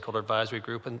building the stakeholder advisory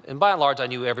group. And by and large, I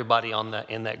knew everybody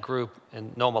in that group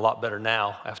and know them a lot better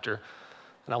now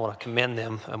and I want to commend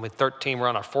them. And with 13, we're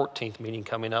on our 14th meeting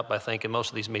coming up, I think, and most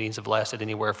of these meetings have lasted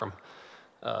anywhere from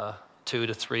 2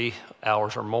 to 3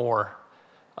 hours or more.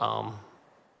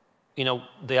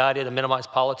 The idea to minimize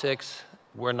politics,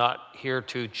 we're not here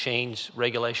to change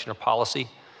regulation or policy.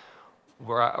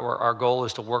 Our goal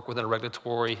is to work within a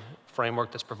regulatory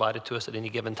framework that's provided to us at any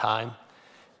given time.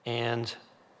 And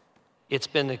it's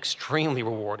been extremely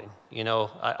rewarding.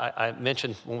 I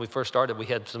mentioned when we first started, we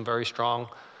had some very strong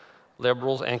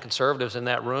liberals and conservatives in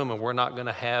that room, and we're not going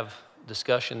to have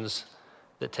discussions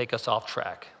that take us off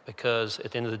track, because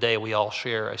at the end of the day, we all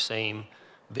share a same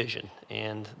vision.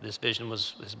 And this vision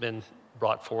has been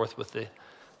brought forth with the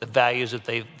values that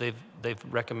they've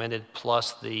recommended,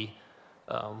 plus the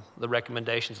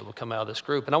recommendations that will come out of this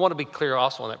group. And I want to be clear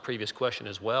also on that previous question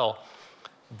as well,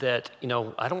 that,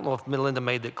 I don't know if Melinda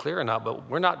made that clear or not, but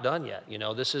we're not done yet.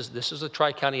 This is a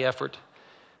tri-county effort.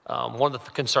 One of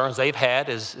the concerns they've had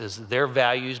is their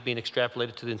values being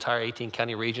extrapolated to the entire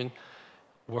 18-county region.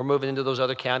 We're moving into those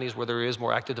other counties where there is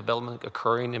more active development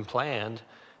occurring and planned,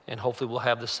 and hopefully we'll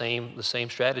have the same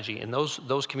strategy. And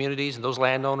those communities and those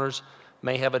landowners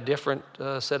may have a different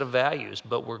set of values,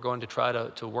 but we're going to try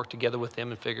to work together with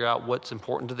them and figure out what's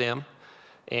important to them.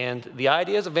 And the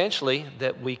idea is eventually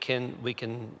that we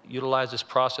can utilize this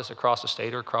process across the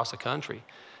state or across the country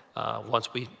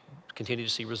once we continue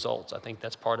to see results. I think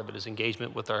that's part of it, is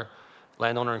engagement with our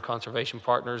landowner and conservation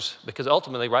partners, because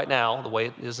ultimately right now, the way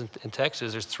it is in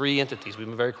Texas, there's 3 entities. We've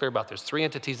been very clear about there's 3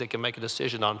 entities that can make a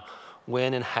decision on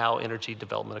when and how energy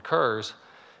development occurs.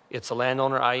 It's the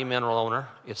landowner, i.e. mineral owner,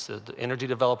 it's the energy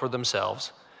developer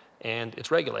themselves, and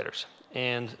it's regulators.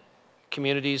 And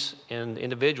communities and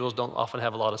individuals don't often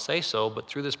have a lot of say-so, but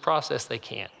through this process they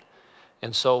can.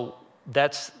 And so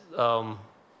that's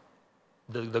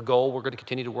the goal. We're going to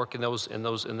continue to work in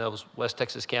those West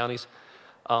Texas counties.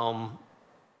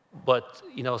 But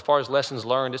as far as lessons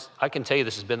learned, I can tell you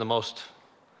this has been the most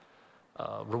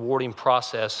rewarding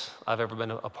process I've ever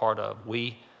been a part of.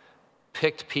 We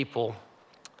picked people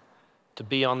to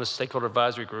be on the stakeholder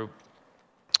advisory group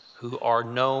who are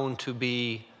known to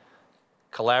be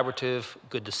collaborative,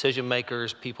 good decision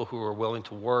makers, people who are willing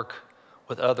to work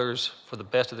with others for the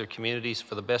best of their communities,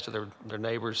 for the best of their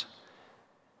neighbors,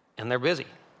 and they're busy.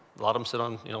 A lot of them sit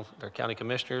on, their county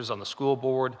commissioners, on the school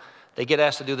board. They get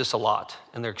asked to do this a lot,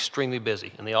 and they're extremely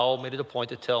busy. And they all made it a point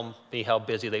to tell me how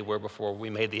busy they were before we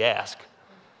made the ask.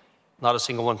 Not a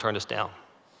single one turned us down.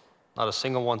 Not a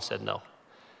single one said no.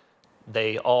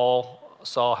 They all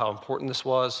saw how important this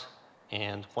was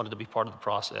and wanted to be part of the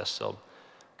process. So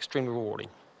extremely rewarding.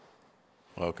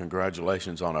 Well,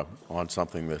 congratulations on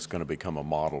something that's going to become a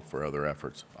model for other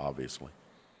efforts, obviously.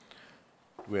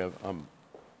 We have,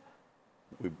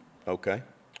 okay.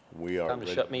 We are Time to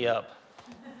ready. shut me up.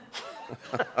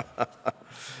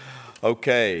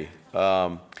 Okay.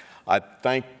 I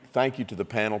thank you to the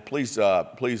panel.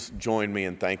 Please join me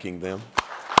in thanking them.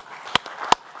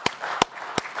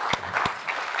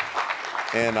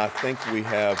 And I think we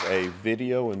have a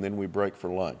video and then we break for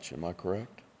lunch. Am I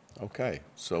correct? Okay.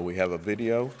 So we have a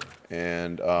video,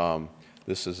 and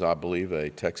this is, I believe, a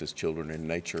Texas Children in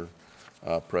Nature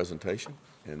presentation.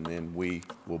 And then we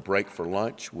will break for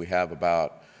lunch. We have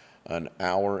about an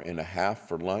hour and a half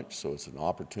for lunch, so it's an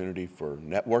opportunity for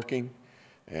networking.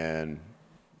 And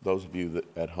those of you that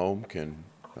at home can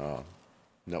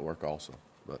network also.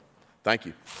 But thank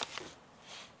you.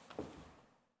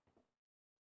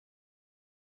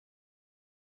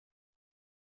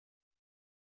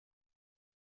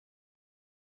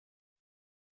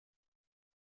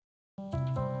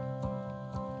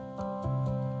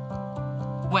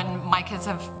 When my kids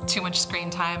have too much screen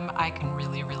time, I can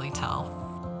really tell.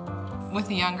 With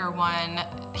the younger one,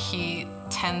 he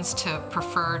tends to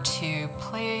prefer to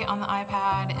play on the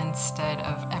iPad instead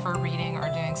of ever reading or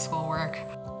doing schoolwork.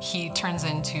 He turns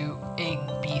into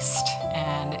a beast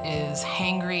and is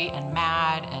hangry and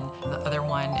mad, and the other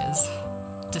one is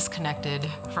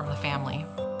disconnected from the family.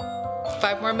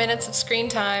 5 more minutes of screen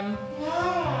time.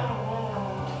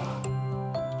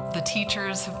 The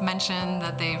teachers have mentioned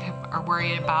that they are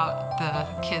worried about the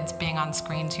kids being on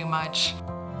screen too much.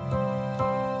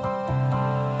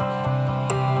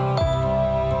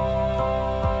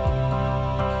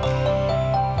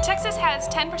 Texas has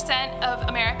 10% of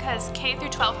America's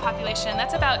K-12 population.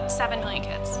 That's about 7 million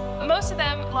kids. Most of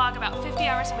them log about 50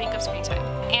 hours a week of screen time,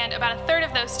 and about 1/3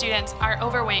 of those students are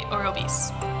overweight or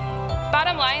obese.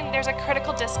 Bottom line, there's a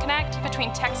critical disconnect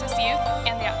between Texas youth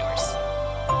and the outdoors.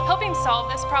 Helping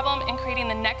solve this problem and creating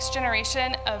the next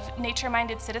generation of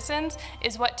nature-minded citizens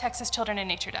is what Texas Children in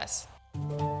Nature does.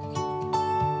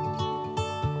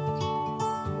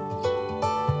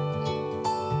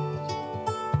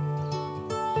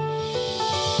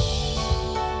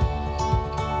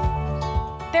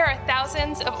 There are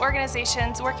thousands of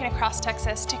organizations working across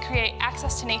Texas to create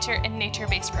access to nature and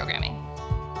nature-based programming.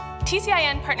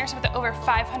 TCIN partners with over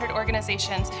 500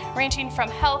 organizations ranging from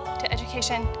health to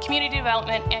education, community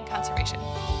development, and conservation.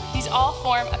 These all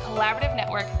form a collaborative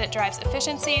network that drives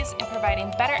efficiencies in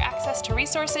providing better access to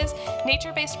resources,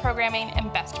 nature-based programming,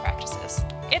 and best practices.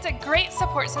 It's a great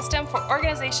support system for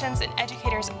organizations and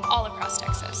educators all across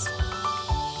Texas.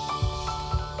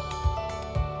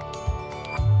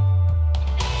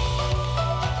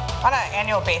 On an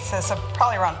annual basis,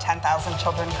 probably around 10,000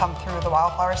 children come through the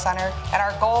Wildflower Center. And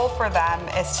our goal for them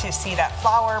is to see that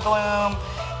flower bloom,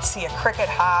 see a cricket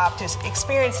hop, to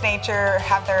experience nature,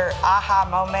 have their aha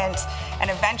moment, and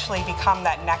eventually become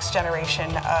that next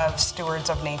generation of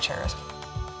stewards of nature.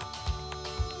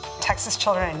 Texas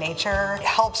Children in Nature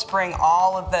helps bring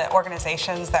all of the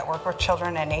organizations that work with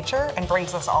children and nature and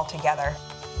brings us all together.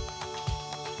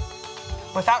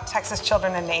 Without Texas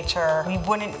Children in Nature, we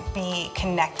wouldn't be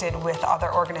connected with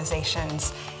other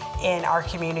organizations in our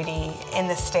community, in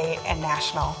the state, and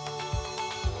national.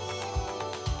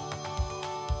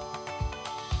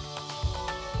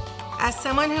 As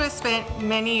someone who has spent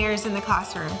many years in the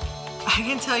classroom, I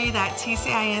can tell you that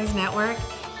TCIN's network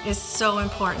is so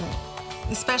important,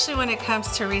 especially when it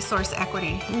comes to resource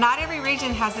equity. Not every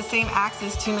region has the same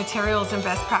access to materials and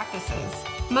best practices.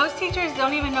 Most teachers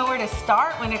don't even know where to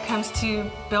start when it comes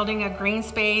to building a green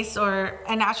space or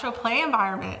a natural play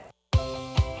environment.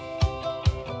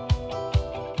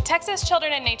 Texas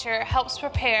Children in Nature helps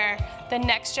prepare the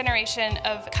next generation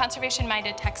of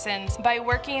conservation-minded Texans by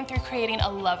working through creating a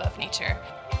love of nature.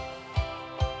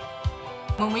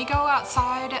 When we go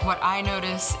outside, what I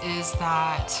notice is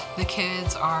that the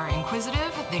kids are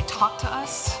inquisitive. They talk to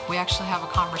us. We actually have a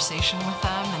conversation with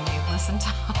them, and they listen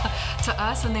to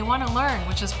us, and they want to learn,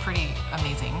 which is pretty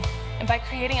amazing. And by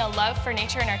creating a love for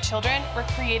nature in our children, we're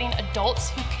creating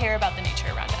adults who care about the nature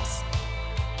around us.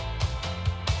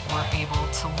 We're able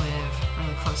to live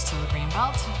really close to the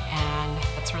Greenbelt, and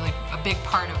that's really a big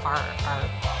part of our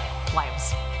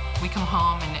lives. We come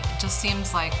home, and it just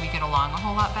seems like we get along a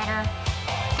whole lot better.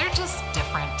 They're just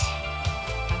different.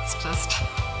 It's just,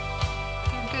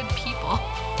 they're good people.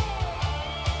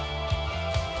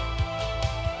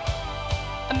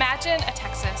 Imagine a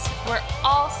Texas where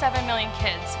all 7 million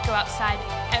kids go outside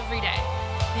every day.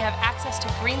 They have access to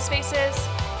green spaces,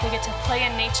 they get to play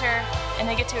in nature, and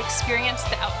they get to experience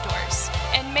the outdoors.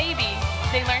 And maybe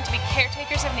they learn to be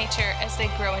caretakers of nature as they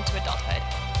grow into adulthood.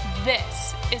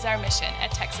 This is our mission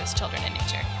at Texas Children in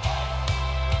Nature.